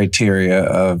on the criteria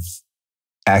of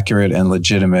accurate and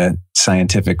legitimate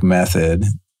scientific method,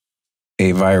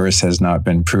 a virus has not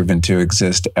been proven to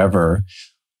exist ever,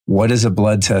 what is a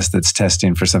blood test that's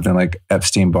testing for something like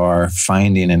Epstein-Barr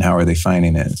finding, and how are they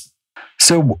finding it?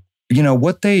 So,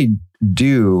 what they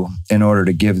do in order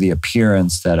to give the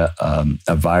appearance that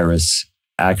a virus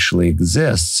actually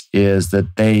exists is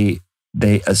that they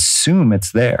assume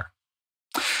it's there.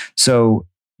 So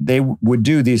they would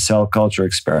do these cell culture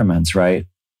experiments, right?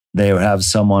 They would have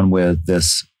someone with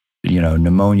this,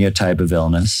 pneumonia type of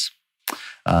illness,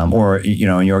 or,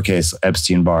 in your case,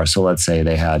 Epstein-Barr. So let's say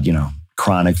they had,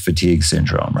 chronic fatigue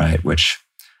syndrome, right? Which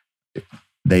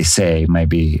they say might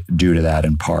be due to that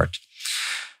in part.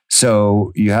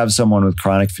 So you have someone with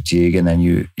chronic fatigue, and then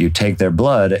you take their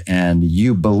blood and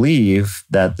you believe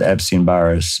that the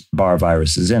Epstein-Barr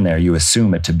virus is in there. You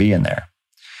assume it to be in there.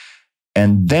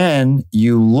 And then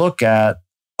you look at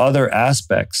other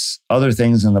aspects, other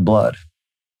things in the blood.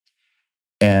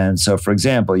 And so, for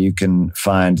example, you can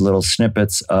find little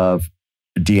snippets of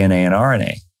DNA and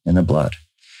RNA in the blood.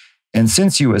 And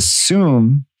since you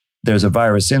assume there's a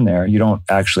virus in there, you don't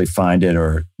actually find it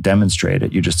or demonstrate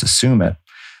it, you just assume it.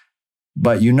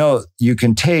 But you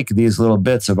can take these little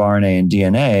bits of RNA and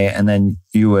DNA, and then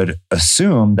you would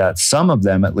assume that some of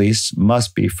them at least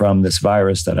must be from this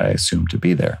virus that I assume to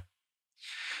be there.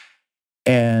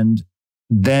 And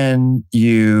then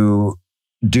you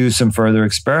do some further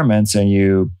experiments and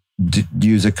you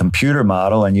use a computer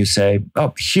model and you say,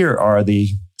 oh, here are the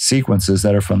sequences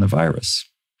that are from the virus.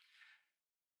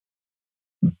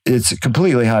 It's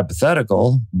completely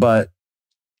hypothetical, but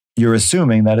you're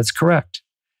assuming that it's correct.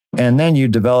 And then you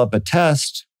develop a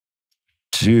test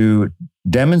to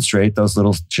demonstrate those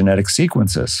little genetic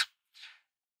sequences.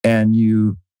 And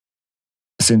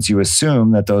since you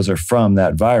assume that those are from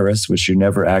that virus, which you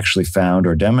never actually found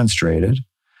or demonstrated,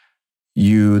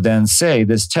 you then say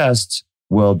this test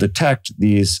will detect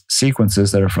these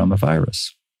sequences that are from a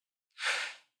virus.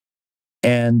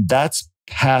 And that's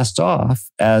passed off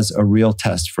as a real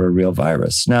test for a real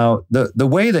virus. Now, the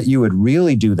way that you would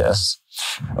really do this,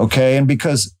 okay, and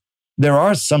because there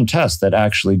are some tests that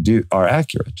actually are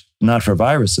accurate, not for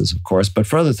viruses, of course, but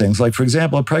for other things, like, for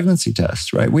example, a pregnancy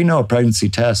test, right? We know a pregnancy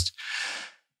test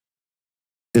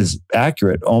is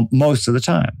accurate most of the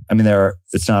time. I mean,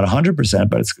 it's not 100%,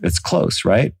 but it's close,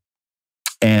 right?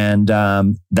 And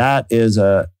that is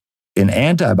an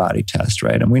antibody test,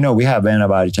 right? And we know we have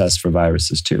antibody tests for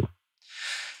viruses too.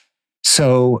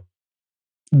 So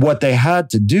what they had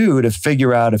to do to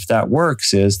figure out if that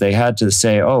works is they had to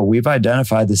say, oh, we've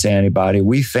identified this antibody.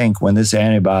 We think when this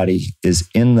antibody is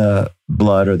in the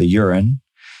blood or the urine,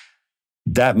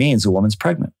 that means a woman's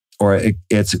pregnant, or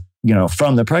it's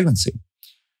from the pregnancy.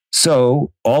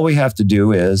 So all we have to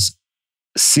do is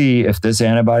see if this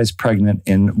antibody is pregnant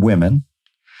in women,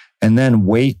 and then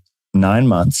wait 9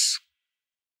 months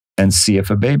and see if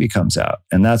a baby comes out.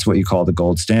 And that's what you call the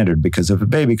gold standard, because if a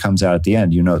baby comes out at the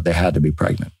end, they had to be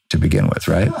pregnant to begin with,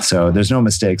 right? So there's no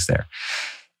mistakes there.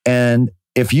 And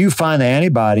if you find the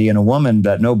antibody in a woman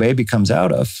that no baby comes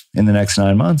out of in the next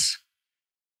 9 months,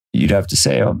 you'd have to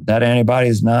say, oh, that antibody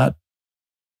is not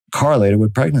correlated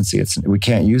with pregnancy. We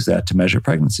can't use that to measure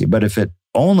pregnancy. But if it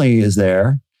only is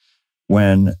there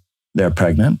when they're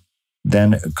pregnant,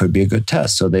 then it could be a good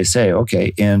test. So they say,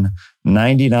 okay, in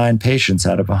 99 patients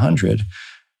out of 100,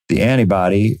 the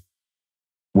antibody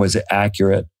was an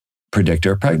accurate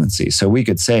predictor of pregnancy. So we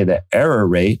could say the error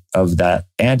rate of that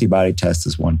antibody test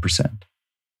is 1%.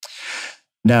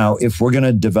 Now, if we're going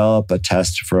to develop a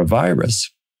test for a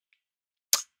virus,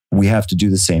 we have to do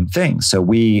the same thing. So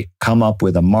we come up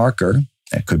with a marker.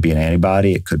 It could be an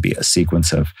antibody. It could be a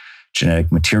sequence of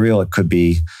genetic material. It could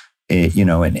be an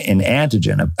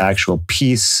antigen, an actual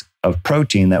piece of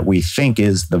protein that we think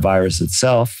is the virus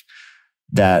itself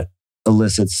that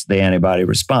elicits the antibody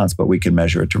response, but we can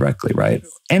measure it directly, right?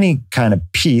 Any kind of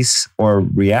piece or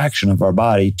reaction of our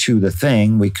body to the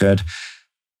thing,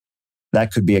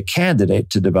 that could be a candidate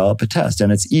to develop a test.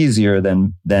 And it's easier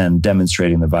than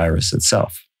demonstrating the virus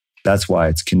itself. That's why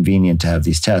it's convenient to have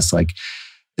these tests. Like,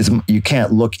 you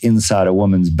can't look inside a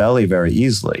woman's belly very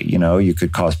easily. You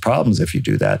could cause problems if you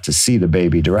do that to see the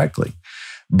baby directly.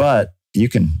 But you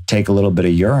can take a little bit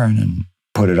of urine and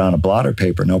put it on a blotter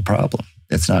paper, no problem.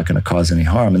 It's not going to cause any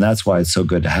harm. And that's why it's so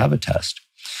good to have a test.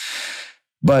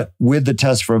 But with the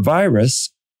test for a virus,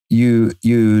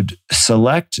 you'd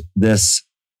select this,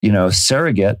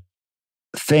 surrogate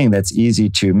thing that's easy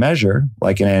to measure,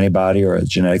 like an antibody or a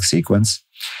genetic sequence.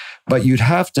 But you'd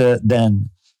have to then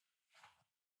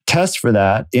test for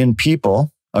that in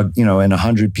people, in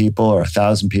 100 people or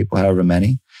 1,000 people, however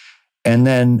many. And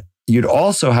then you'd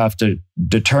also have to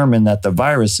determine that the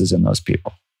virus is in those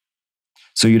people.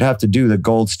 So you'd have to do the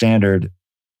gold standard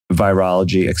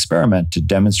virology experiment to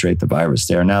demonstrate the virus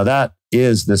there. Now that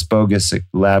is this bogus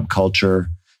lab culture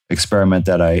experiment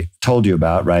that I told you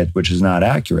about, right? Which is not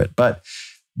accurate. But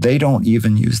They don't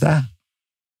even use that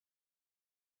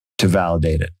to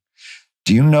validate it.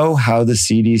 Do you know how the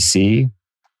CDC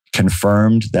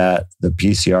confirmed that the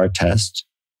PCR test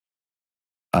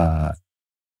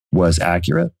was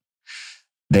accurate?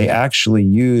 They actually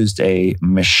used a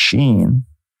machine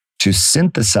to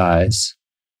synthesize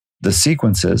the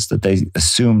sequences that they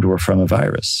assumed were from a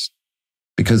virus,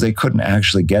 because they couldn't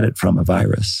actually get it from a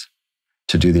virus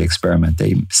to do the experiment.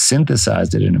 They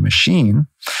synthesized it in a machine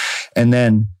and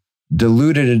then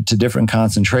diluted it to different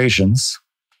concentrations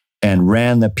and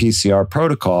ran the PCR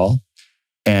protocol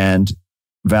and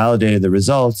validated the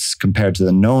results compared to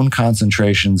the known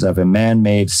concentrations of a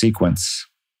man-made sequence.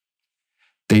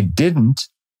 They didn't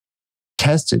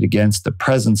test it against the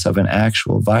presence of an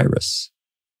actual virus.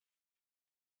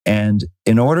 And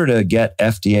in order to get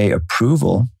FDA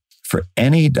approval for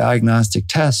any diagnostic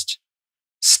test,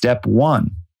 step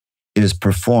one is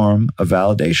perform a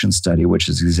validation study, which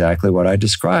is exactly what I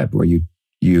described, where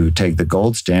you take the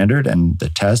gold standard and the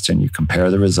test and you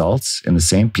compare the results in the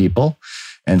same people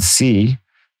and see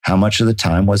how much of the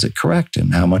time was it correct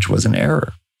and how much was an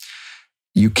error.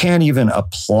 You can't even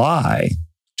apply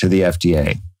to the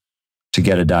FDA to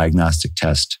get a diagnostic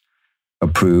test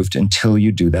approved until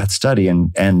you do that study.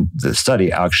 And the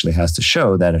study actually has to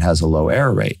show that it has a low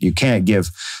error rate. You can't give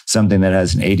something that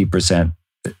has an 80%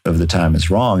 of the time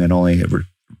is wrong and only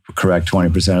correct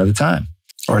 20% of the time.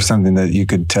 Or something that you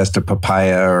could test a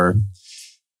papaya or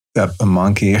a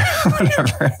monkey or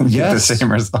whatever and get the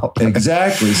same result.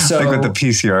 Exactly. So, like with the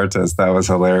PCR test, that was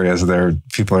hilarious.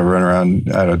 People are running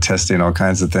around, testing all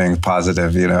kinds of things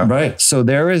positive, Right. So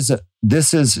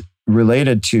this is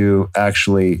related to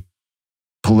actually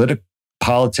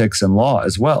politics and law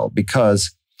as well,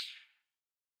 because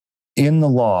in the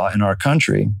law in our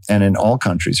country and in all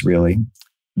countries really,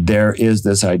 there is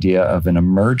this idea of an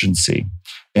emergency.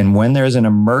 And when there's an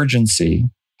emergency,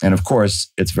 and of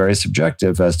course, it's very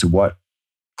subjective as to what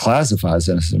classifies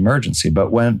as an emergency,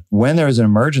 but when there's an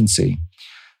emergency,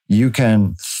 you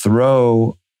can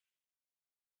throw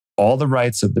all the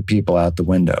rights of the people out the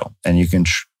window, and you can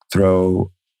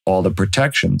throw all the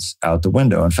protections out the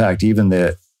window. In fact, even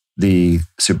the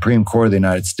Supreme Court of the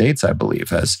United States, I believe,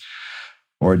 has,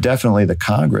 or definitely the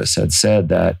Congress had said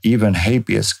that even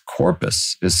habeas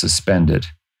corpus is suspended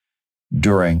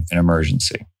during an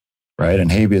emergency, right?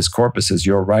 And habeas corpus is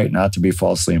your right not to be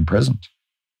falsely imprisoned.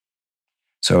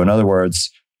 So in other words,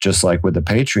 just like with the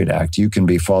Patriot Act, you can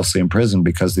be falsely imprisoned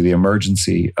because of the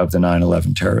emergency of the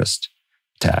 9/11 terrorist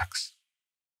attacks.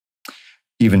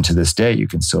 Even to this day, you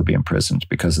can still be imprisoned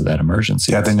because of that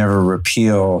emergency. Yeah, they never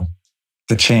repeal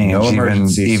the change,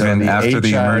 even after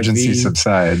the emergency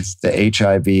subsides. The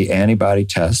HIV antibody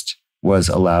test was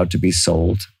allowed to be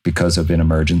sold because of an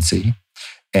emergency,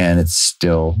 and it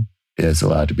still is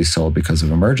allowed to be sold because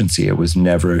of emergency. It was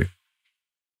never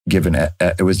even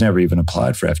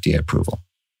applied for FDA approval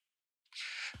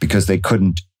because they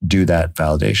couldn't do that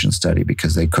validation study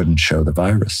because they couldn't show the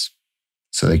virus.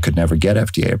 So they could never get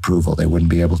FDA approval. They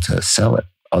wouldn't be able to sell it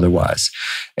otherwise.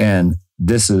 And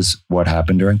this is what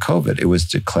happened during COVID. It was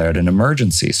declared an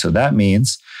emergency. So that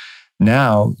means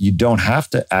now you don't have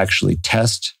to actually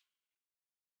test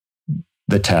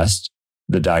the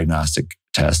diagnostic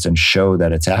test, and show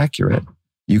that it's accurate.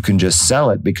 You can just sell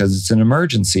it because it's an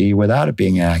emergency without it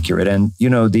being accurate. And,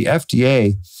 the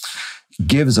FDA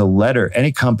gives a letter.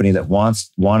 Any company that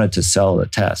wanted to sell a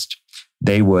test,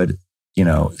 they would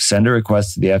send a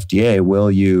request to the FDA, will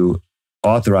you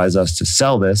authorize us to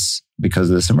sell this because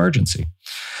of this emergency?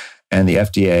 And the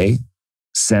FDA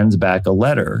sends back a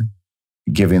letter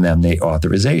giving them the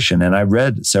authorization. And I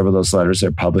read several of those letters that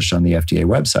are published on the FDA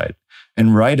website.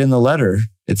 And right in the letter,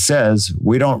 it says,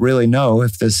 we don't really know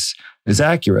if this is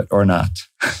accurate or not,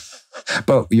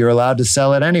 but you're allowed to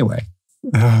sell it anyway.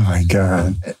 Oh my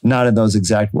God. Not in those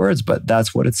exact words, but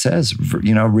that's what it says,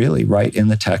 really right in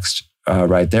the text.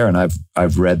 Right there. And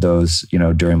I've read those,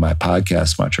 during my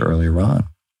podcast much earlier on.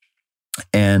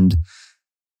 And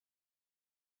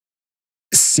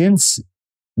since,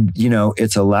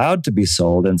 it's allowed to be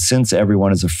sold, and since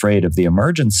everyone is afraid of the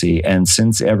emergency, and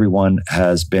since everyone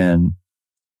has been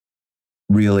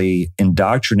really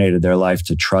indoctrinated their life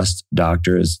to trust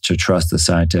doctors, to trust the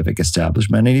scientific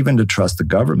establishment, and even to trust the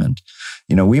government,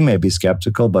 we may be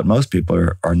skeptical, but most people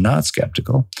are not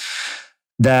skeptical,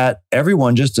 that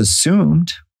everyone just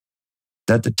assumed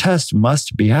that the test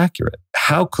must be accurate.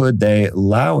 How could they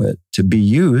allow it to be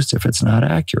used if it's not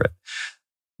accurate?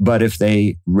 But if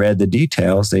they read the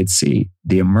details, they'd see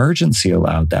the emergency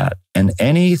allowed that. And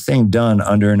anything done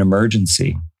under an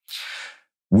emergency,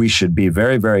 we should be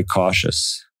very, very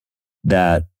cautious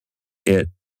that it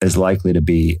is likely to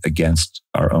be against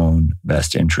our own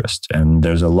best interest. And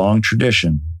there's a long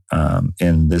tradition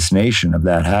in this nation of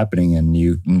that happening. And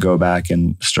you can go back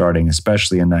and starting,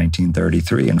 especially in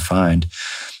 1933, and find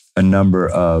a number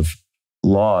of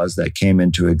laws that came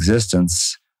into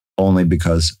existence only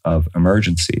because of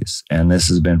emergencies. And this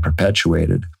has been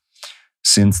perpetuated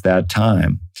since that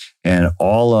time. And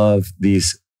all of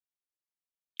these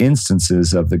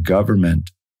instances of the government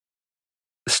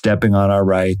stepping on our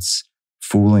rights,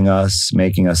 fooling us,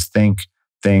 making us think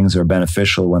things are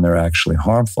beneficial when they're actually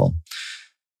harmful,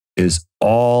 is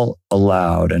all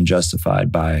allowed and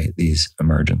justified by these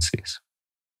emergencies.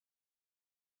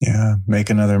 Yeah, make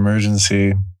another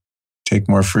emergency, take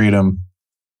more freedom,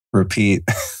 repeat.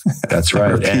 That's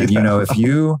right. Repeat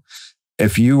And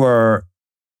if you are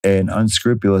an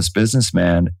unscrupulous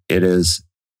businessman, it is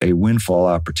a windfall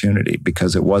opportunity,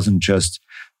 because it wasn't just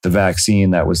the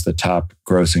vaccine that was the top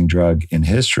grossing drug in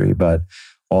history, but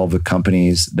all the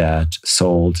companies that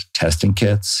sold testing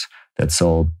kits, that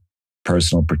sold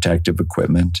personal protective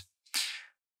equipment.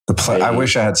 I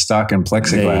wish I had stock in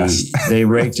plexiglass. They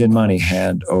raked in money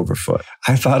hand over foot.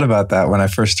 I thought about that when I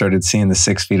first started seeing the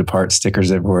 6 feet apart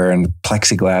stickers everywhere and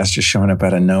plexiglass just showing up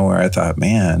out of nowhere. I thought,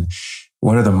 man,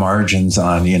 what are the margins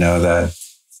on, that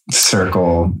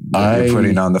circle that you're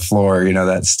putting on the floor,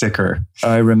 that sticker?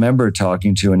 I remember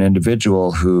talking to an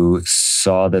individual who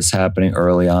saw this happening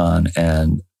early on,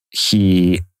 and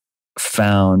he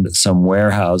found some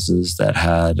warehouses that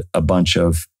had a bunch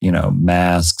of,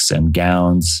 masks and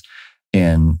gowns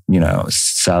in,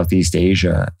 Southeast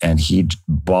Asia. And he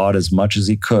bought as much as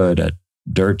he could at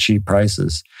dirt cheap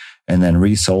prices and then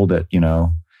resold it,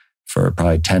 for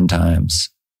probably 10 times.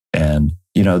 And,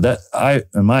 in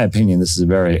my opinion, this is a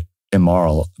very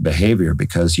immoral behavior,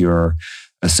 because you're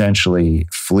essentially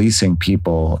fleecing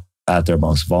people at their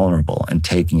most vulnerable and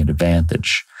taking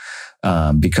advantage.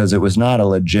 Because it was not a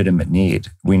legitimate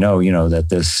need. We know, that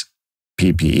this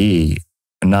PPE,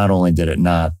 not only did it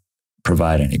not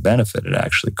provide any benefit, it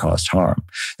actually caused harm.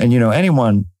 And,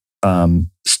 anyone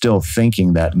still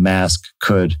thinking that mask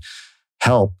could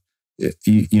help,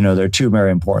 there are two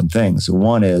very important things.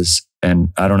 One is,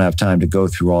 and I don't have time to go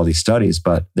through all these studies,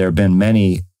 but there have been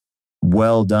many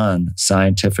well-done,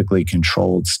 scientifically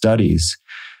controlled studies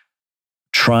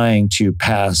trying to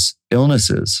pass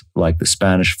illnesses like the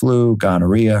Spanish flu,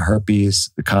 gonorrhea, herpes,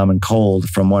 the common cold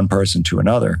from one person to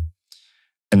another.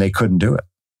 And they couldn't do it,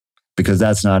 because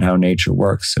that's not how nature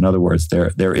works. In other words,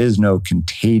 there is no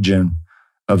contagion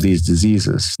of these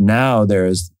diseases. Now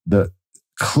there's the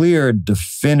clear,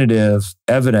 definitive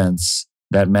evidence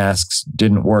that masks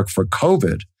didn't work for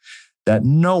COVID that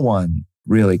no one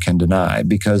really can deny,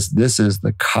 because this is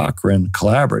the Cochrane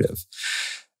Collaborative.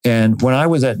 And when I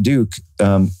was at Duke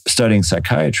studying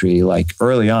psychiatry, like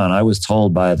early on, I was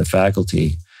told by the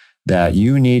faculty that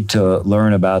you need to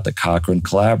learn about the Cochrane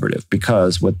Collaborative,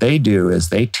 because what they do is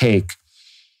they take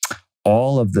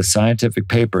all of the scientific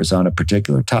papers on a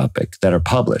particular topic that are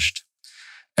published,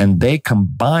 and they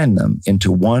combine them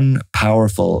into one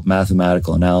powerful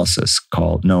mathematical analysis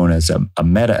known as a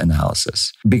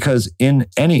meta-analysis. Because in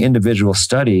any individual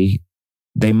study,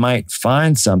 they might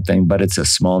find something, but it's a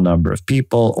small number of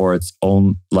people, or its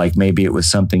own, like maybe it was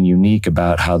something unique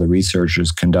about how the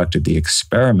researchers conducted the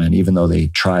experiment, even though they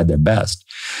tried their best.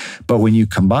 But when you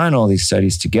combine all these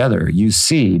studies together, you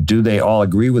see, do they all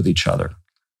agree with each other,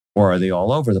 or are they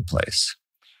all over the place?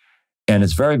 And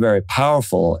it's very, very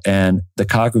powerful. And the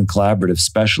Cochrane Collaborative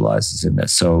specializes in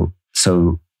this. So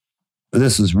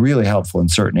this is really helpful in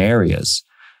certain areas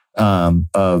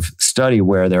of study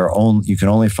where you can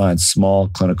only find small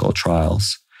clinical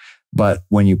trials. But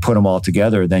when you put them all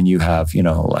together, then you have,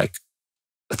 like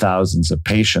thousands of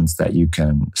patients that you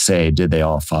can say, did they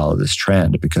all follow this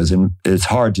trend? Because it's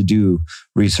hard to do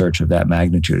research of that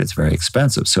magnitude. It's very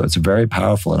expensive. So it's very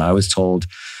powerful. And I was told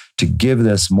to give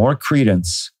this more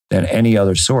credence than any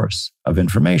other source of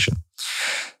information.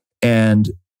 And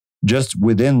just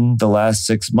within the last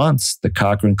 6 months, the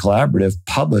Cochrane Collaborative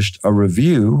published a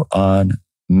review on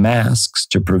masks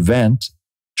to prevent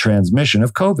transmission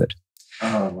of COVID.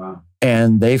 Oh, wow.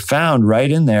 And they found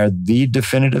right in there the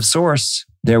definitive source.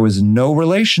 There was no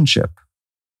relationship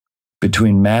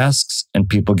between masks and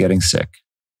people getting sick.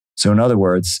 So in other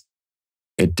words,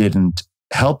 it didn't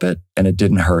help it and it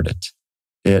didn't hurt it.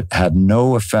 It had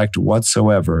no effect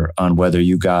whatsoever on whether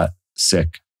you got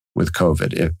sick with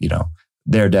COVID,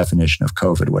 their definition of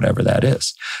COVID, whatever that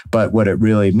is. But what it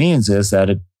really means is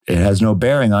that it has no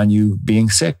bearing on you being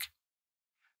sick.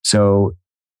 So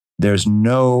there's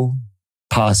no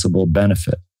possible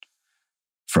benefit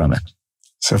from it.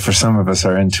 So for some of us,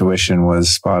 our intuition was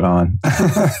spot on.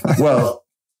 Well,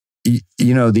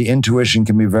 the intuition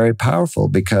can be very powerful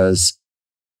because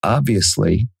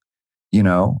obviously,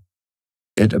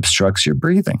 it obstructs your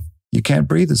breathing. You can't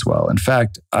breathe as well. In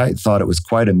fact, I thought it was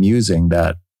quite amusing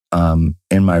that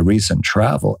in my recent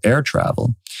air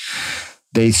travel,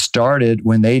 they started,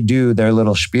 when they do their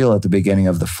little spiel at the beginning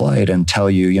of the flight and tell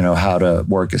you, how to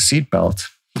work a seatbelt,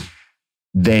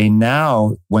 they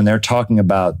now, when they're talking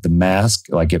about the mask,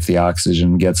 like if the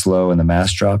oxygen gets low and the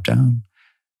mask drop down,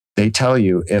 they tell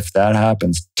you, if that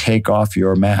happens, take off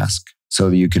your mask so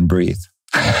that you can breathe.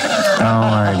 Oh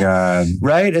my God.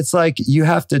 Right? It's like you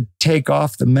have to take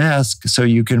off the mask so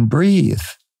you can breathe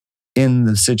in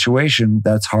the situation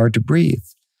that's hard to breathe.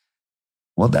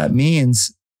 Well, that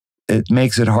means it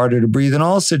makes it harder to breathe in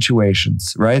all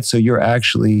situations, right? So you're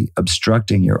actually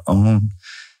obstructing your own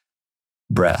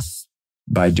breath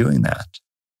by doing that.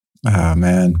 Oh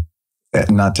man.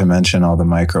 Not to mention all the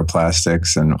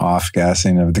microplastics and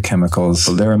off-gassing of the chemicals.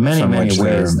 Well, there are many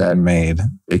ways that made.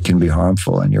 It can be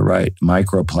harmful. And you're right.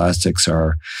 Microplastics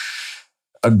are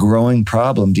a growing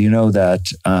problem. Do you know that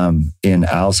in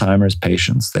Alzheimer's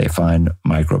patients, they find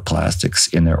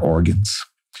microplastics in their organs?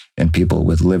 In people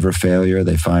with liver failure,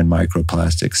 they find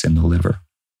microplastics in the liver.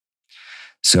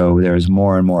 So there's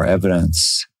more and more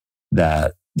evidence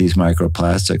that these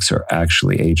microplastics are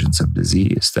actually agents of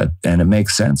disease. And it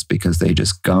makes sense because they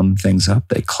just gum things up,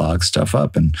 they clog stuff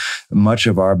up. And much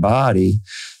of our body,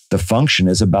 the function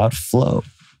is about flow,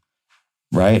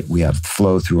 right? We have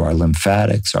flow through our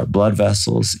lymphatics, our blood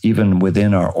vessels. Even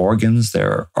within our organs,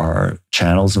 there are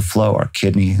channels of flow, our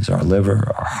kidneys, our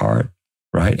liver, our heart,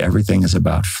 right? Everything is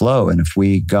about flow. And if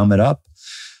we gum it up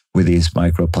with these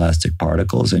microplastic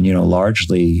particles, and,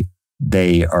 largely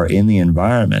they are in the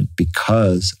environment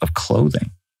because of clothing.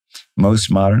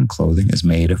 Most modern clothing is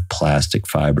made of plastic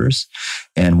fibers.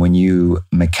 And when you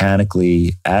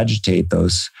mechanically agitate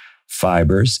those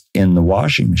fibers in the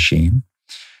washing machine,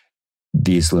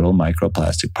 these little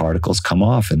microplastic particles come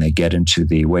off and they get into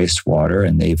the wastewater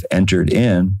and they've entered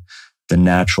in the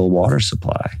natural water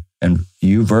supply. And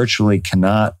you virtually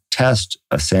cannot test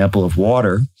a sample of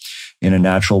water in a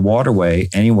natural waterway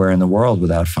anywhere in the world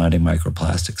without finding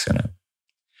microplastics in it.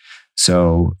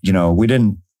 So, we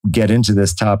didn't get into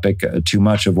this topic too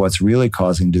much of what's really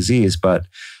causing disease, but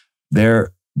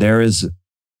there is,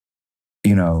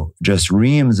 just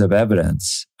reams of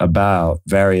evidence about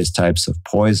various types of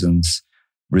poisons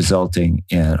resulting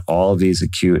in all of these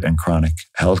acute and chronic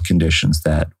health conditions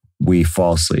that we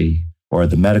falsely, or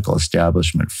the medical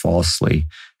establishment falsely,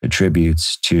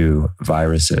 attributes to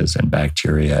viruses and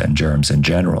bacteria and germs in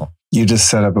general. You just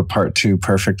set up a part 2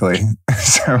 perfectly.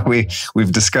 So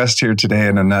we've discussed here today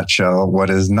in a nutshell what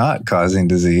is not causing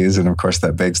disease. And of course,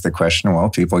 that begs the question, well,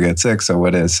 people get sick, so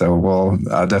what is? So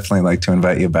I'll definitely like to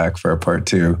invite you back for a part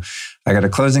 2. I got a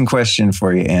closing question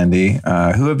for you, Andy.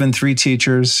 Who have been 3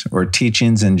 teachers or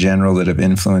teachings in general that have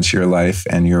influenced your life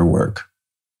and your work?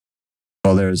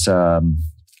 Well, there's a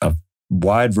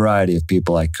wide variety of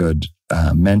people I could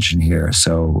mention here.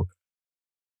 So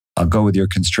I'll go with your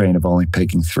constraint of only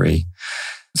picking 3.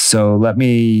 So let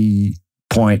me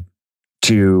point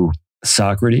to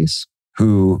Socrates,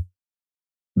 who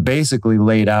basically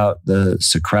laid out the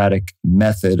Socratic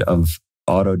method of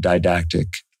autodidactic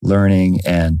learning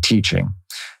and teaching.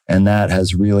 And that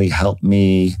has really helped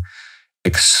me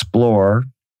explore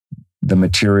the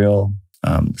material,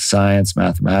 science,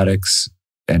 mathematics,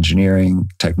 engineering,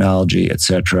 technology,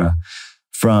 etc.,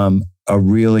 from a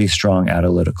really strong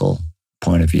analytical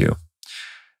point of view.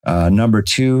 Number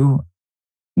 2,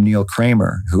 Neil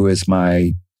Kramer, who is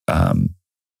my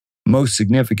most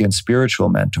significant spiritual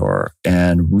mentor.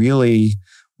 And really,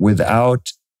 without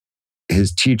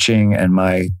his teaching and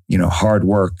my hard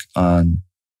work on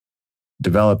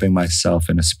developing myself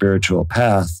in a spiritual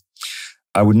path,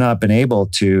 I would not have been able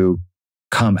to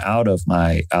come out of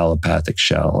my allopathic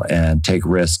shell and take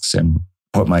risks and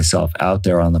put myself out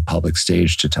there on the public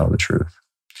stage to tell the truth.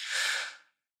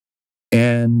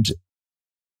 And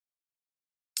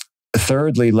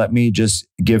thirdly, let me just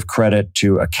give credit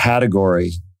to a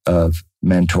category of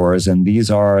mentors, and these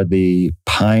are the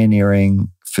pioneering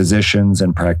physicians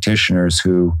and practitioners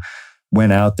who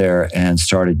went out there and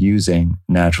started using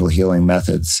natural healing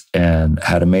methods and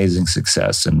had amazing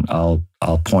success. And I'll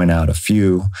point out a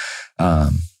few.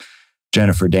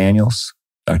 Jennifer Daniels,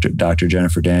 Dr.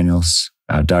 Jennifer Daniels,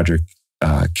 Dr.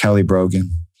 Kelly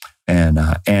Brogan, and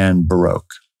Anne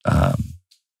Baroque.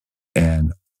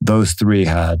 And those 3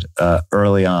 had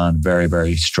early on very,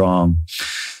 very strong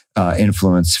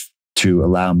influence to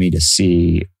allow me to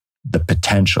see the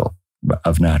potential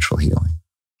of natural healing.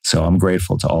 So I'm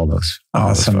grateful to all those.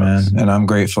 Awesome, man. And I'm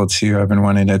grateful too. I've been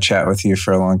wanting to chat with you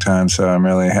for a long time. So I'm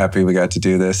really happy we got to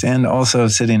do this. And also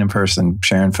sitting in person,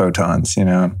 sharing photons,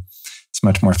 it's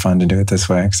much more fun to do it this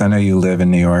way. Because I know you live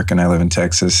in New York and I live in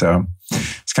Texas. So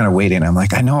it's kind of waiting. I'm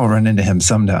like, I know I'll run into him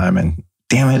sometime. And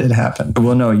damn it, it happened.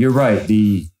 Well, no, you're right.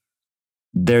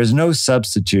 There's no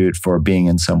substitute for being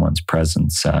in someone's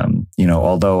presence.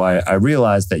 Although I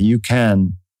realize that you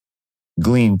can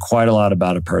glean quite a lot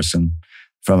about a person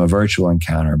from a virtual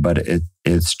encounter, but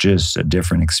it's just a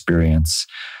different experience.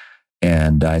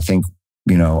 And I think,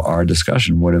 our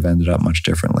discussion would have ended up much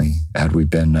differently had we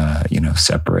been,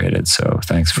 separated. So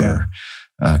thanks for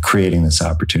creating this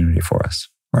opportunity for us.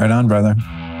 Right on, brother.